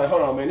tattoos, folks like,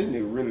 hold on, man, this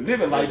nigga really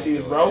living like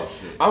this, bro.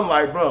 I'm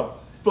like, bro,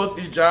 fuck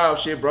this job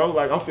shit, bro.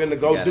 Like, I'm finna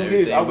go do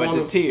this. I want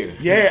the tear.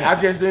 Yeah, I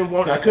just didn't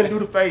want. I couldn't do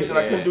the face and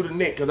I couldn't do the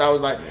neck because I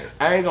was like,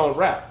 I ain't gonna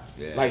rap.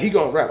 Like he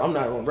gonna rap. I'm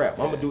not gonna rap.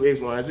 I'm gonna do X,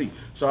 Y, and Z.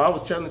 So I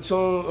was telling the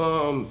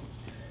tune,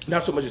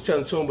 not so much as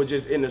telling the tune, but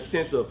just in the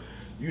sense of,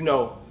 you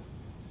know,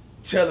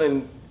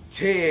 telling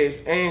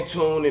Tez and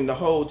Tune and the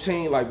whole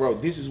team, like, bro,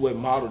 this is what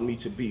modeled me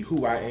to be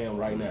who I am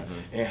right now,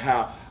 and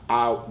how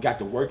I got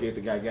the work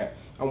ethic I got.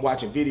 I'm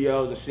watching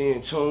videos and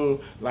seeing Tune,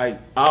 like,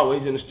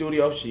 always in the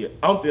studio. Shit,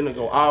 I'm finna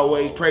go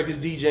always practice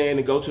DJing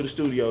and go to the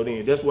studio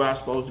then. That's where I'm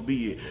supposed to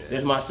be at.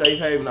 That's my safe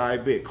haven. I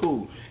bet,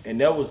 cool. And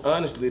that was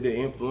honestly the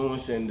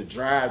influence and the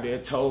drive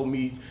that told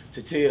me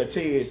to tell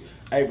Tez,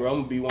 hey, bro, I'm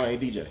gonna be Wayne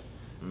DJ.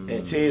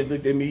 And Tez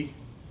looked at me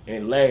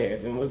and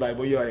laughed and was like,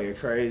 boy, your ass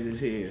crazy as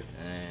hell.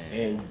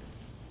 And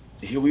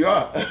here we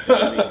are. Here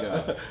we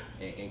go.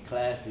 And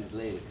classes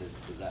later, cause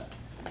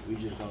we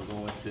just gonna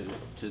go into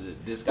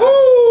this guy.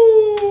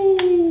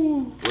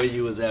 Where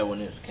you was at when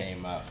this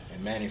came out?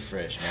 And Manny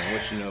Fresh, man,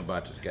 what you know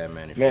about this guy,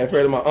 Manny Fresh? Manny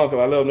Fresh is my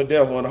uncle. I love him to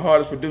death. One of the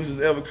hardest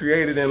producers ever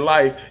created in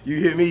life. You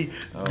hear me?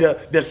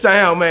 The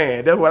sound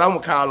man. That's what I'm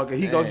gonna call him. Cause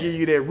he gonna give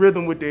you that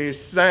rhythm with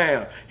his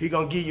sound. He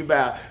gonna give you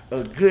about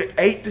a good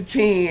 8 to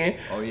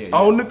 10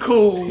 on the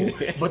cool,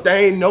 but there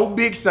ain't no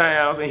big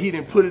sounds, and he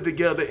done put it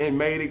together and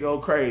made it go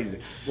crazy.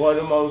 One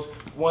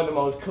of the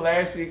most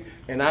classic,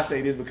 and I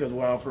say this because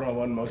where I'm from,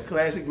 one of the most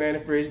classic Manny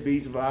Fresh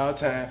beats of all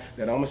time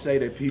that I'm gonna say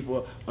that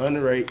people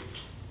underrate,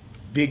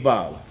 Big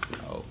Baller.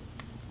 Oh,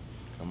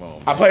 come on,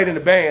 man. I played in the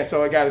band,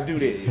 so I gotta do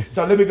that.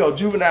 So let me go,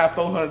 Juvenile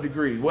 400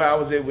 Degrees, where I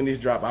was at when this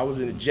dropped. I was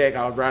in the Jack,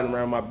 I was riding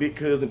around my big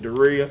cousin,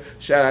 Darrell,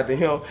 shout out to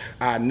him.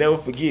 I'll never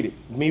forget it.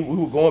 We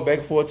were going back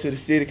and forth to the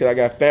city because I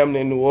got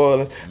family in New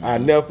Orleans. I'll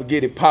never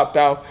forget it, popped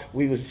off.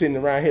 We was sitting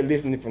around here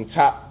listening from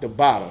top to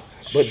bottom.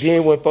 But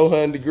then when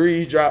 400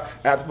 Degrees dropped,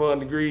 after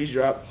 400 Degrees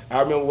dropped,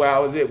 I remember where I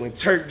was at when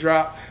Turk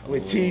dropped,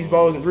 with Tease,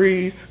 Bows, and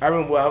Breeze. I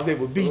remember where I was at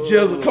with B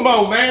Jizzle. Come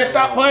on, man,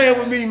 stop playing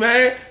with me,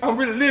 man. I'm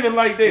really living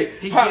like that.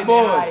 He Hot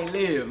boy. How he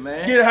live,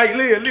 man. Get how you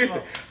live.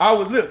 Listen,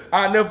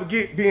 I'll never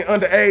forget being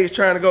underage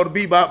trying to go to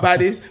Bebop by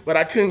this, but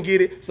I couldn't get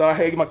it, so I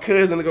had my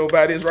cousin to go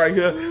buy this right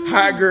here.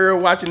 Hot girl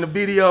watching the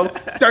video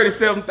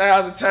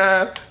 37,000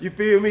 times. You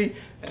feel me?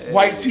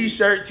 White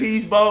t-shirt,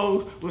 tees,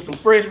 bows with some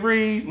fresh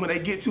breeze. When they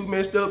get too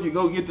messed up, you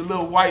go get the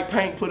little white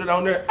paint, put it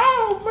on there.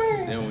 Oh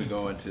man! Then we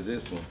go into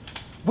this one.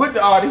 With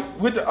the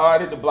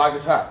Artie, the block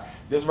is hot.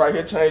 This right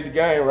here changed the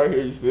game right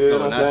here. You feel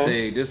what I'm saying? So I tell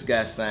you, this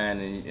got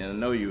signed, and I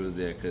know you was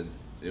there because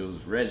it was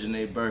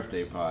Reginald's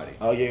birthday party.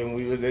 Oh yeah, when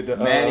we was at the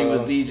Manny was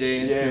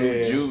DJing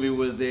too. Juvie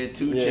was there.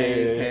 2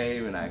 Chainz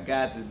came, and I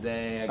got the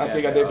thing. I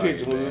think I got that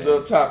picture when we was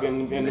up top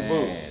in the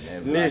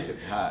booth. Listen,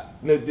 hot.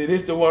 Look,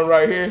 this the one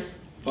right here.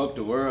 Fuck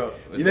the world.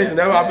 You listen,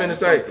 that's what I've been to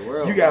say.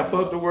 You got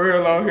Fuck the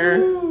World on here.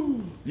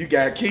 You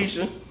got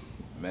Keisha.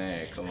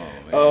 Man, come on,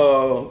 man.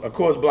 Of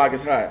course, Block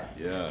is hot.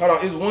 Yeah. Hold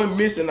on, it's one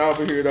missing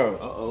over here though.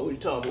 Uh-oh, what you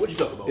talking about? What you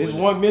talking about? It's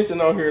one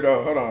missing on here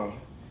though. Hold on.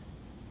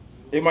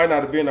 It might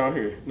not have been on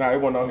here. Nah,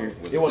 it wasn't on here.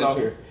 It wasn't on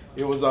here.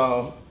 It was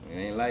It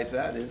ain't lights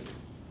out, is it?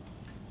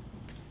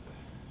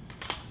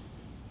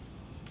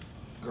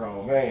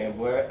 Grown man,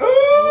 boy. Ooh!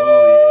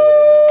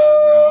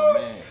 Oh, yeah,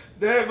 grown man.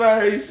 That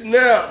body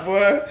snap,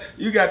 boy.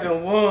 You got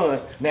them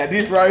ones. Now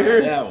this right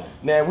here. That one.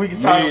 Now we can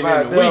talk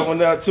about that one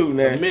now too.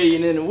 Now $1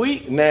 million in a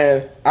week.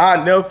 Now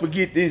I'll never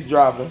forget this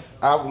dropping.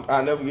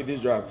 I'll never forget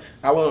this dropping.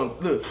 I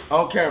want to look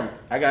on camera.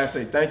 I gotta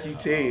say thank you,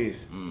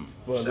 Tez,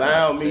 for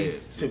allowing me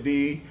to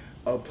be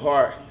a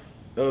part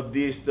of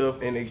this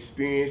stuff and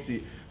experience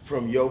it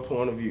from your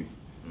point of view.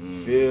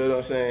 Feel what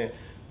I'm saying?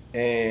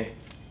 And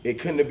it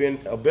couldn't have been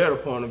a better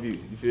point of view.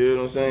 You feel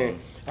what I'm saying?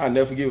 I'll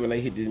never forget when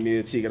they hit this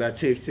meal ticket. I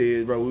text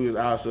Tez, bro. We was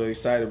all so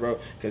excited, bro,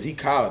 because he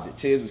called it.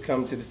 Tez was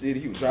coming to the city.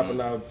 He was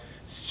dropping out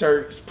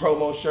shirts,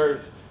 promo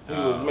shirts. He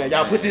was, man,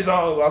 y'all put this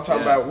on. I'm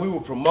talking about we were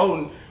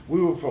promoting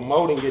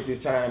at this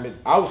time.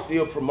 I was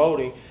still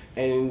promoting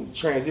and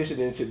transitioning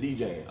into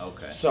DJing.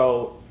 Okay.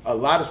 So a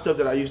lot of stuff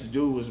that I used to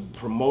do was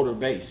promoter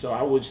based. So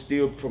I would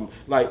still,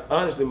 like,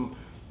 honestly,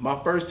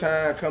 my first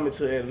time coming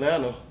to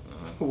Atlanta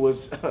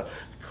was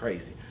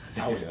crazy.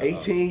 I was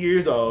 18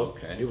 years old.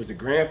 Okay. It was the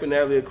grand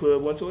finale of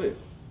Club 112.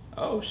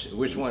 Oh shit!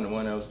 Which one? The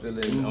one that was still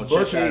in on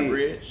Cheshire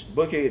Bridge?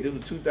 Buckhead. It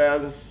was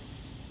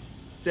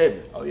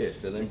 2007. Oh yeah,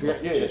 still in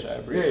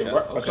Cheshire Bridge. Yeah.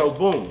 Right. Okay. So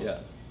boom.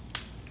 Yeah.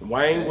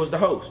 Wayne was the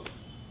host.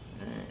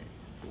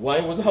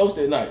 Wayne was the host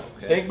that night.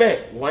 Okay. Think back.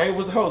 Wayne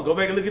was the host. Go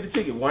back and look at the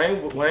ticket.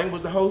 Wayne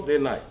was the host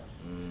that night.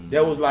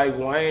 That was like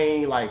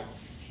Wayne, like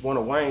one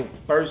of Wayne's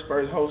first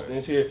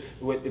hostings here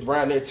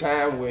around that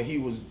time when he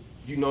was,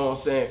 you know what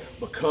I'm saying,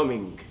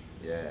 becoming.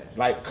 Yeah.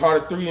 Like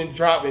Carter 3 and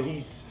drop, and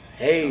he's,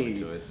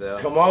 hey,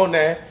 come on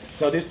now.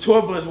 So this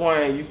tour bus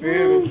Wayne, you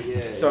feel me?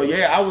 Yeah, so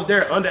yeah, I was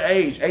there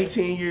underage,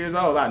 18 years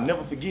old. I'll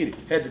never forget it.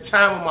 Had the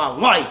time of my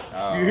life.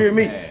 Oh, you hear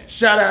me? Man.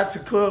 Shout out to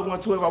Club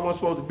 112. I wasn't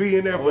supposed to be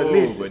in there, but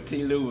listen. But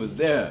T-Lou was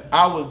there.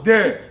 I was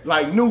there,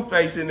 like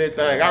NuFace in that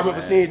thing. I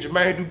remember seeing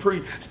Jermaine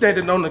Dupri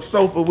standing on the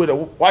sofa with a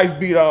wife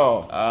beat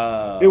on.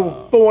 It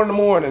was 4 in the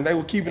morning. They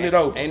were keeping it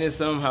open. Ain't it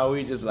somehow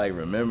we just like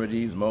remember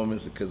these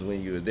moments because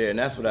when you were there, and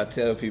that's what I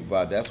tell people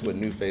about. That's what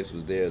NuFace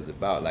was there is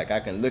about. Like I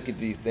can look at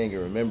these things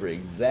and remember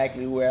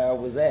exactly where I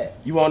was at.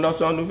 You want to know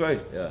something,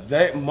 NuFace? Yeah.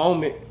 That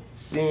moment,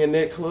 seeing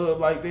that club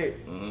like that,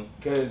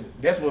 because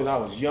that's when I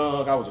was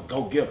young. I was a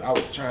go-getter. I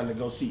was trying to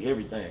go see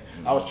everything.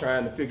 I was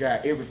trying to figure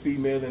out every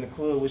female in the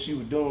club, what she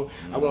was doing.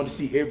 I wanted to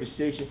see every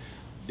section.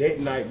 That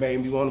night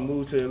made me want to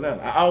move to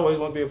Atlanta. I always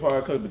want to be a part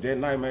of the culture, but that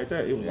night right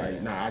there, it was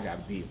like, nah, I got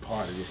to be a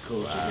part of this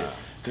culture here.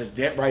 Because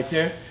that right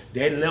there,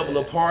 that level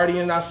of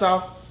partying I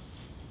saw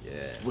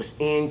was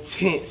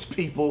intense,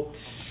 people.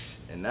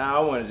 And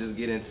now I want to just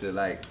get into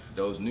like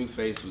those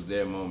NuFace was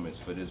their moments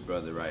for this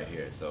brother right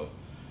here. So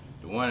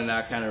the one that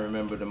I kind of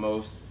remember the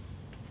most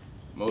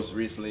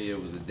recently,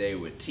 it was a day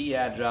where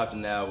T.I. dropped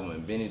an album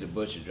and Benny the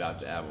Butcher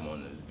dropped the album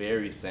on this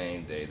very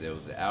same day. There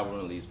was an album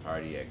release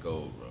party at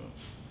Gold Room.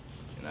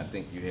 And I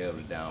think you held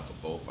it down for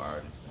both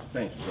artists.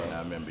 Thank you, bro. And I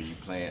remember you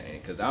playing,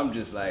 and because I'm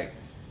just like,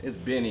 it's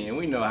Benny, and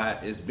we know how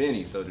it's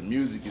Benny, so the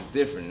music is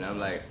different. And I'm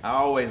like, I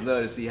always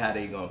love to see how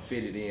they gonna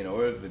fit it in,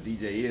 or if the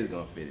DJ is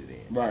gonna fit it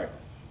in. Right.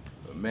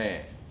 But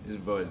man, this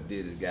brother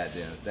did his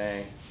goddamn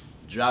thing,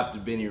 dropped the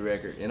Benny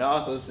record, and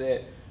also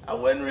said, I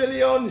wasn't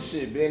really on the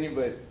shit, Benny,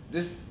 but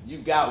this, you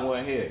got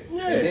one here.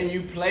 Yeah. And then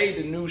you played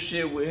the new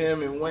shit with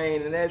him and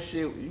Wayne, and that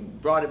shit, you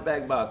brought it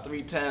back about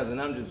 3 times,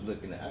 and I'm just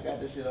looking at, I got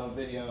this shit on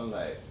video, I'm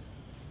like,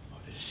 oh,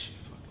 this shit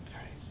fucking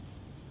crazy.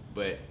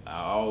 But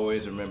I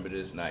always remember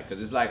this night,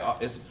 because it's like,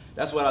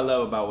 that's what I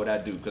love about what I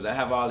do, because I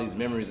have all these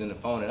memories in the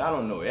phone, and I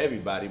don't know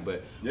everybody,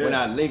 but when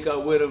I link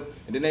up with them,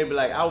 and then they be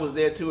like, I was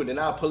there too, and then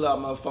I'll pull out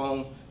my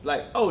phone,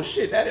 like, oh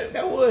shit, that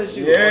was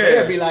you. Yeah. Or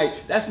they'll be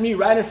like, that's me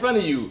right in front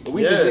of you.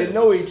 We just didn't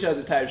know each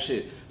other type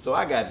shit. So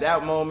I got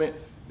that moment.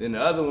 Then the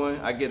other one,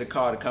 I get a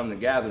call to come to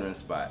Gathering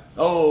Spot.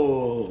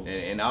 Oh.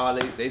 And all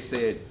they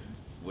said,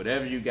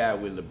 whatever you got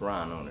with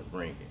LeBron on it,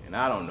 bring it. And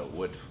I don't know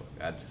what the fuck.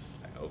 I just,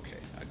 like, okay.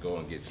 I go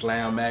and get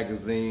Slam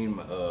magazine,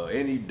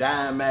 any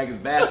dime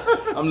magazine,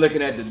 I'm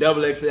looking at the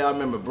XXL. I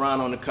remember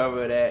Bron on the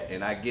cover of that.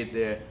 And I get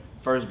there.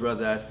 First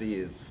brother I see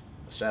is,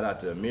 shout out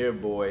to Amir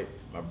Boyd,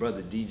 my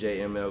brother DJ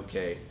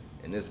MLK,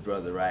 and this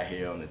brother right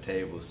here on the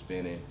table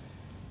spinning.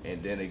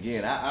 And then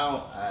again,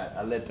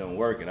 I let them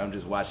work, and I'm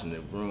just watching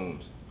the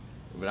rooms.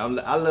 But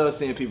I love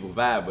seeing people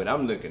vibe, but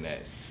I'm looking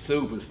at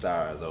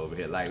superstars over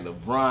here, like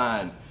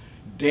LeBron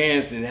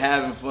dancing,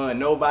 having fun,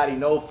 nobody,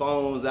 no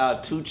phones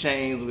out, 2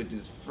 Chainz with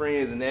his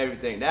friends and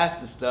everything.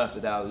 That's the stuff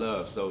that I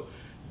love. So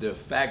the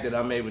fact that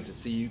I'm able to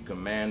see you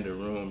command the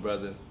room,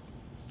 brother,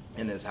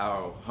 and it's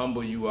how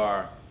humble you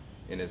are,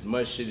 and as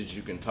much shit as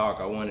you can talk,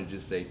 I want to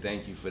just say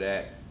thank you for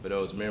that, for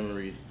those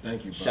memories.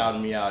 Thank you, bro.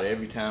 Shouting me out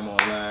every time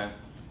online.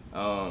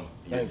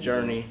 Your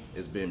journey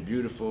has been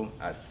beautiful.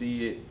 I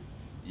see it.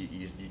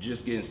 You're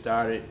just getting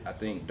started. I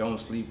think Don't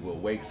Sleep will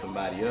wake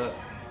somebody up.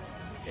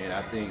 And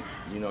I think,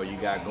 you know, you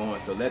got going.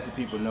 So let the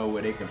people know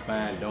where they can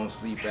find Don't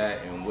Sleep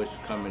at and what's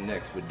coming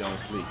next with Don't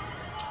Sleep.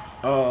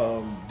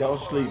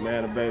 Don't Sleep,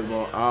 man, available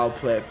on all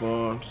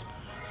platforms.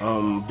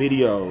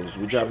 Videos,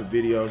 we're dropping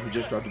videos. We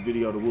just dropped a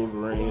video of the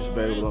Wolverine. It's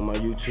available on my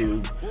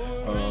YouTube.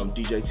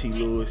 DJ T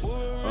Lewis.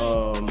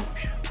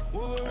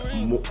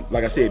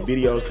 Like I said,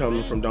 videos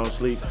coming from Don't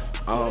Sleep.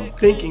 I'm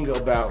thinking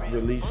about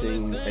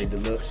releasing a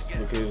deluxe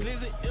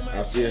because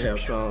I still have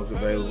songs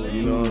available,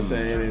 you know what I'm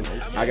saying?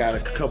 And I got a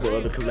couple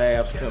other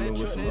collabs coming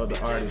with some other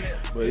artists.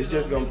 But it's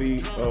just gonna be,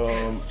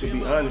 to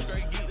be honest,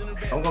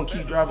 I'm gonna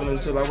keep dropping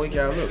until I wake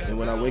y'all up. And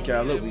when I wake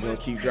y'all up, we're gonna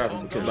keep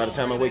dropping. Because by the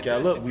time I wake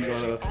y'all up, we're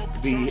gonna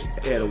be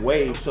at a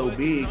wave so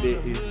big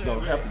that it's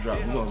gonna have to drop.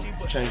 We're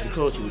gonna change the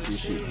culture with this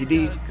shit. You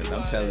did? Because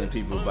I'm telling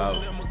people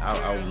about,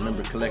 I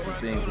remember collecting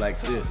things like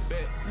this.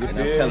 And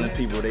I'm telling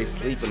people they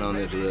sleeping on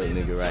this little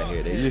nigga right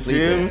here. They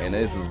sleeping. And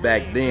this was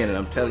back then. And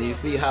I'm telling you,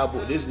 see how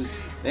this is,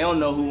 they don't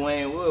know who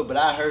Wayne was, but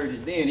I heard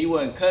it then. He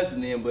wasn't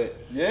cussing then, but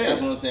that's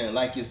what I'm saying.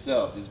 Like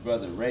yourself, this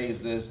brother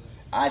raised us.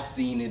 I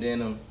seen it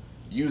in him.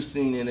 You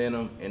seen it in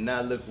him, and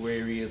now look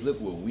where he is.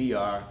 Look where we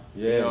are.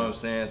 You know what I'm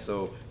saying?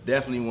 So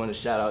definitely want to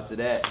shout out to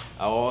that.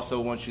 I also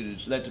want you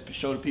to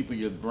show the people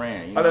your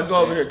brand. You know let's go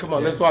over here. Come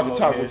on, let's walk and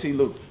talk with T.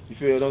 Luke. You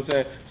feel what I'm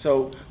saying?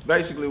 So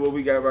basically, what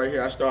we got right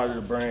here, I started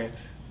a brand.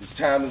 It's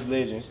Timeless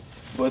Legends,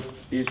 but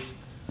it's,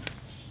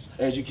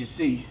 as you can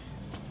see,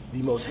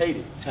 the most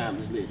hated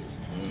Timeless Legends.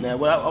 Now,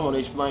 what I want to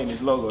explain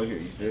this logo here.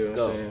 You feel what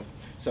I'm saying?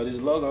 So this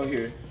logo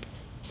here,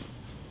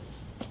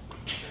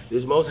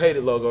 this most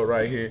hated logo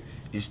right here,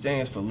 it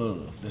stands for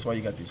love. That's why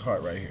you got this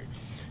heart right here.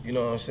 You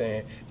know what I'm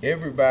saying?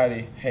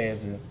 Everybody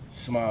has a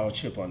small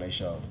chip on their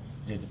shoulder.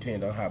 Just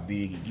depends on how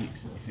big it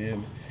gets. You feel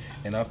me?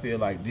 And I feel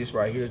like this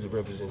right here is a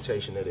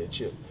representation of that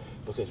chip.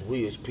 Because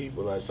we as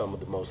people are some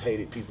of the most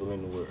hated people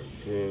in the world.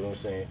 You feel what I'm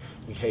saying?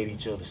 We hate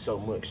each other so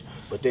much.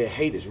 But that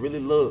hate is really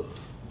love.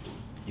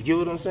 You get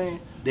what I'm saying?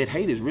 That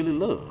hate is really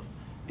love.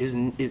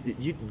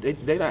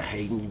 They're not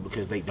hating you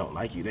because they don't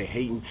like you. They're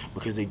hating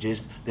because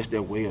that's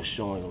their way of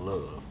showing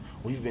love.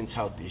 We've been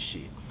taught this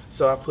shit.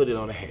 So I put it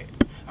on a hat.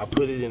 I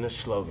put it in a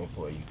slogan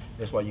for you.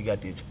 That's why you got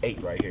this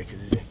 8 right here,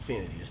 because it's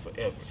infinity, it's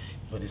forever.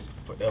 But it's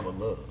forever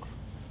love.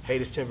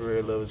 Hate is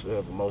temporary, love is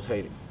forever, most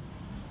hated.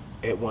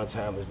 At one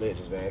Timeless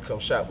Legends, man. Come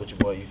shop with your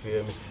boy, you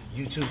feel me?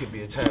 You too could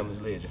be a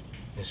Timeless Legend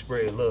and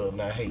spread love,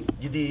 not hate.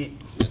 You did?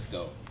 Let's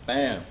go.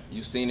 Bam.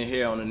 You seen it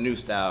here on the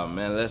Nustyle,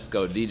 man. Let's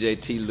go.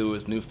 DJ T.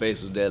 Lewis,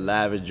 NuFace was there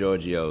live at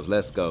Georgio's.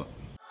 Let's go.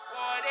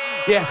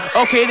 Yeah,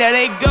 okay, there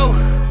they go.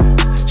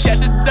 Shut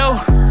the door.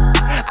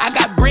 I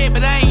got bread,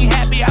 but I ain't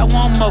happy, I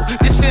want more.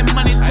 Just send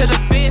money to the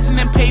feds and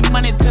then pay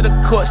money to the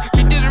courts.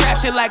 Treat this rap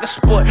shit like a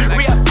sport.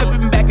 Real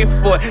flipping back and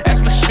forth, that's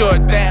for sure,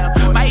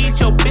 damn. Might eat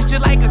your bitch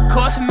just like a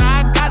course, and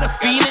now I got a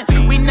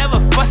feeling. We never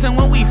fussing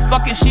when we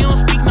fucking, she don't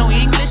speak no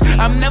English.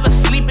 I'm never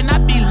sleeping, I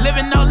be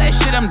living all that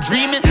shit I'm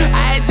dreaming.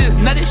 I had just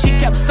nutted, she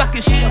kept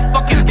sucking, she a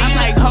fucking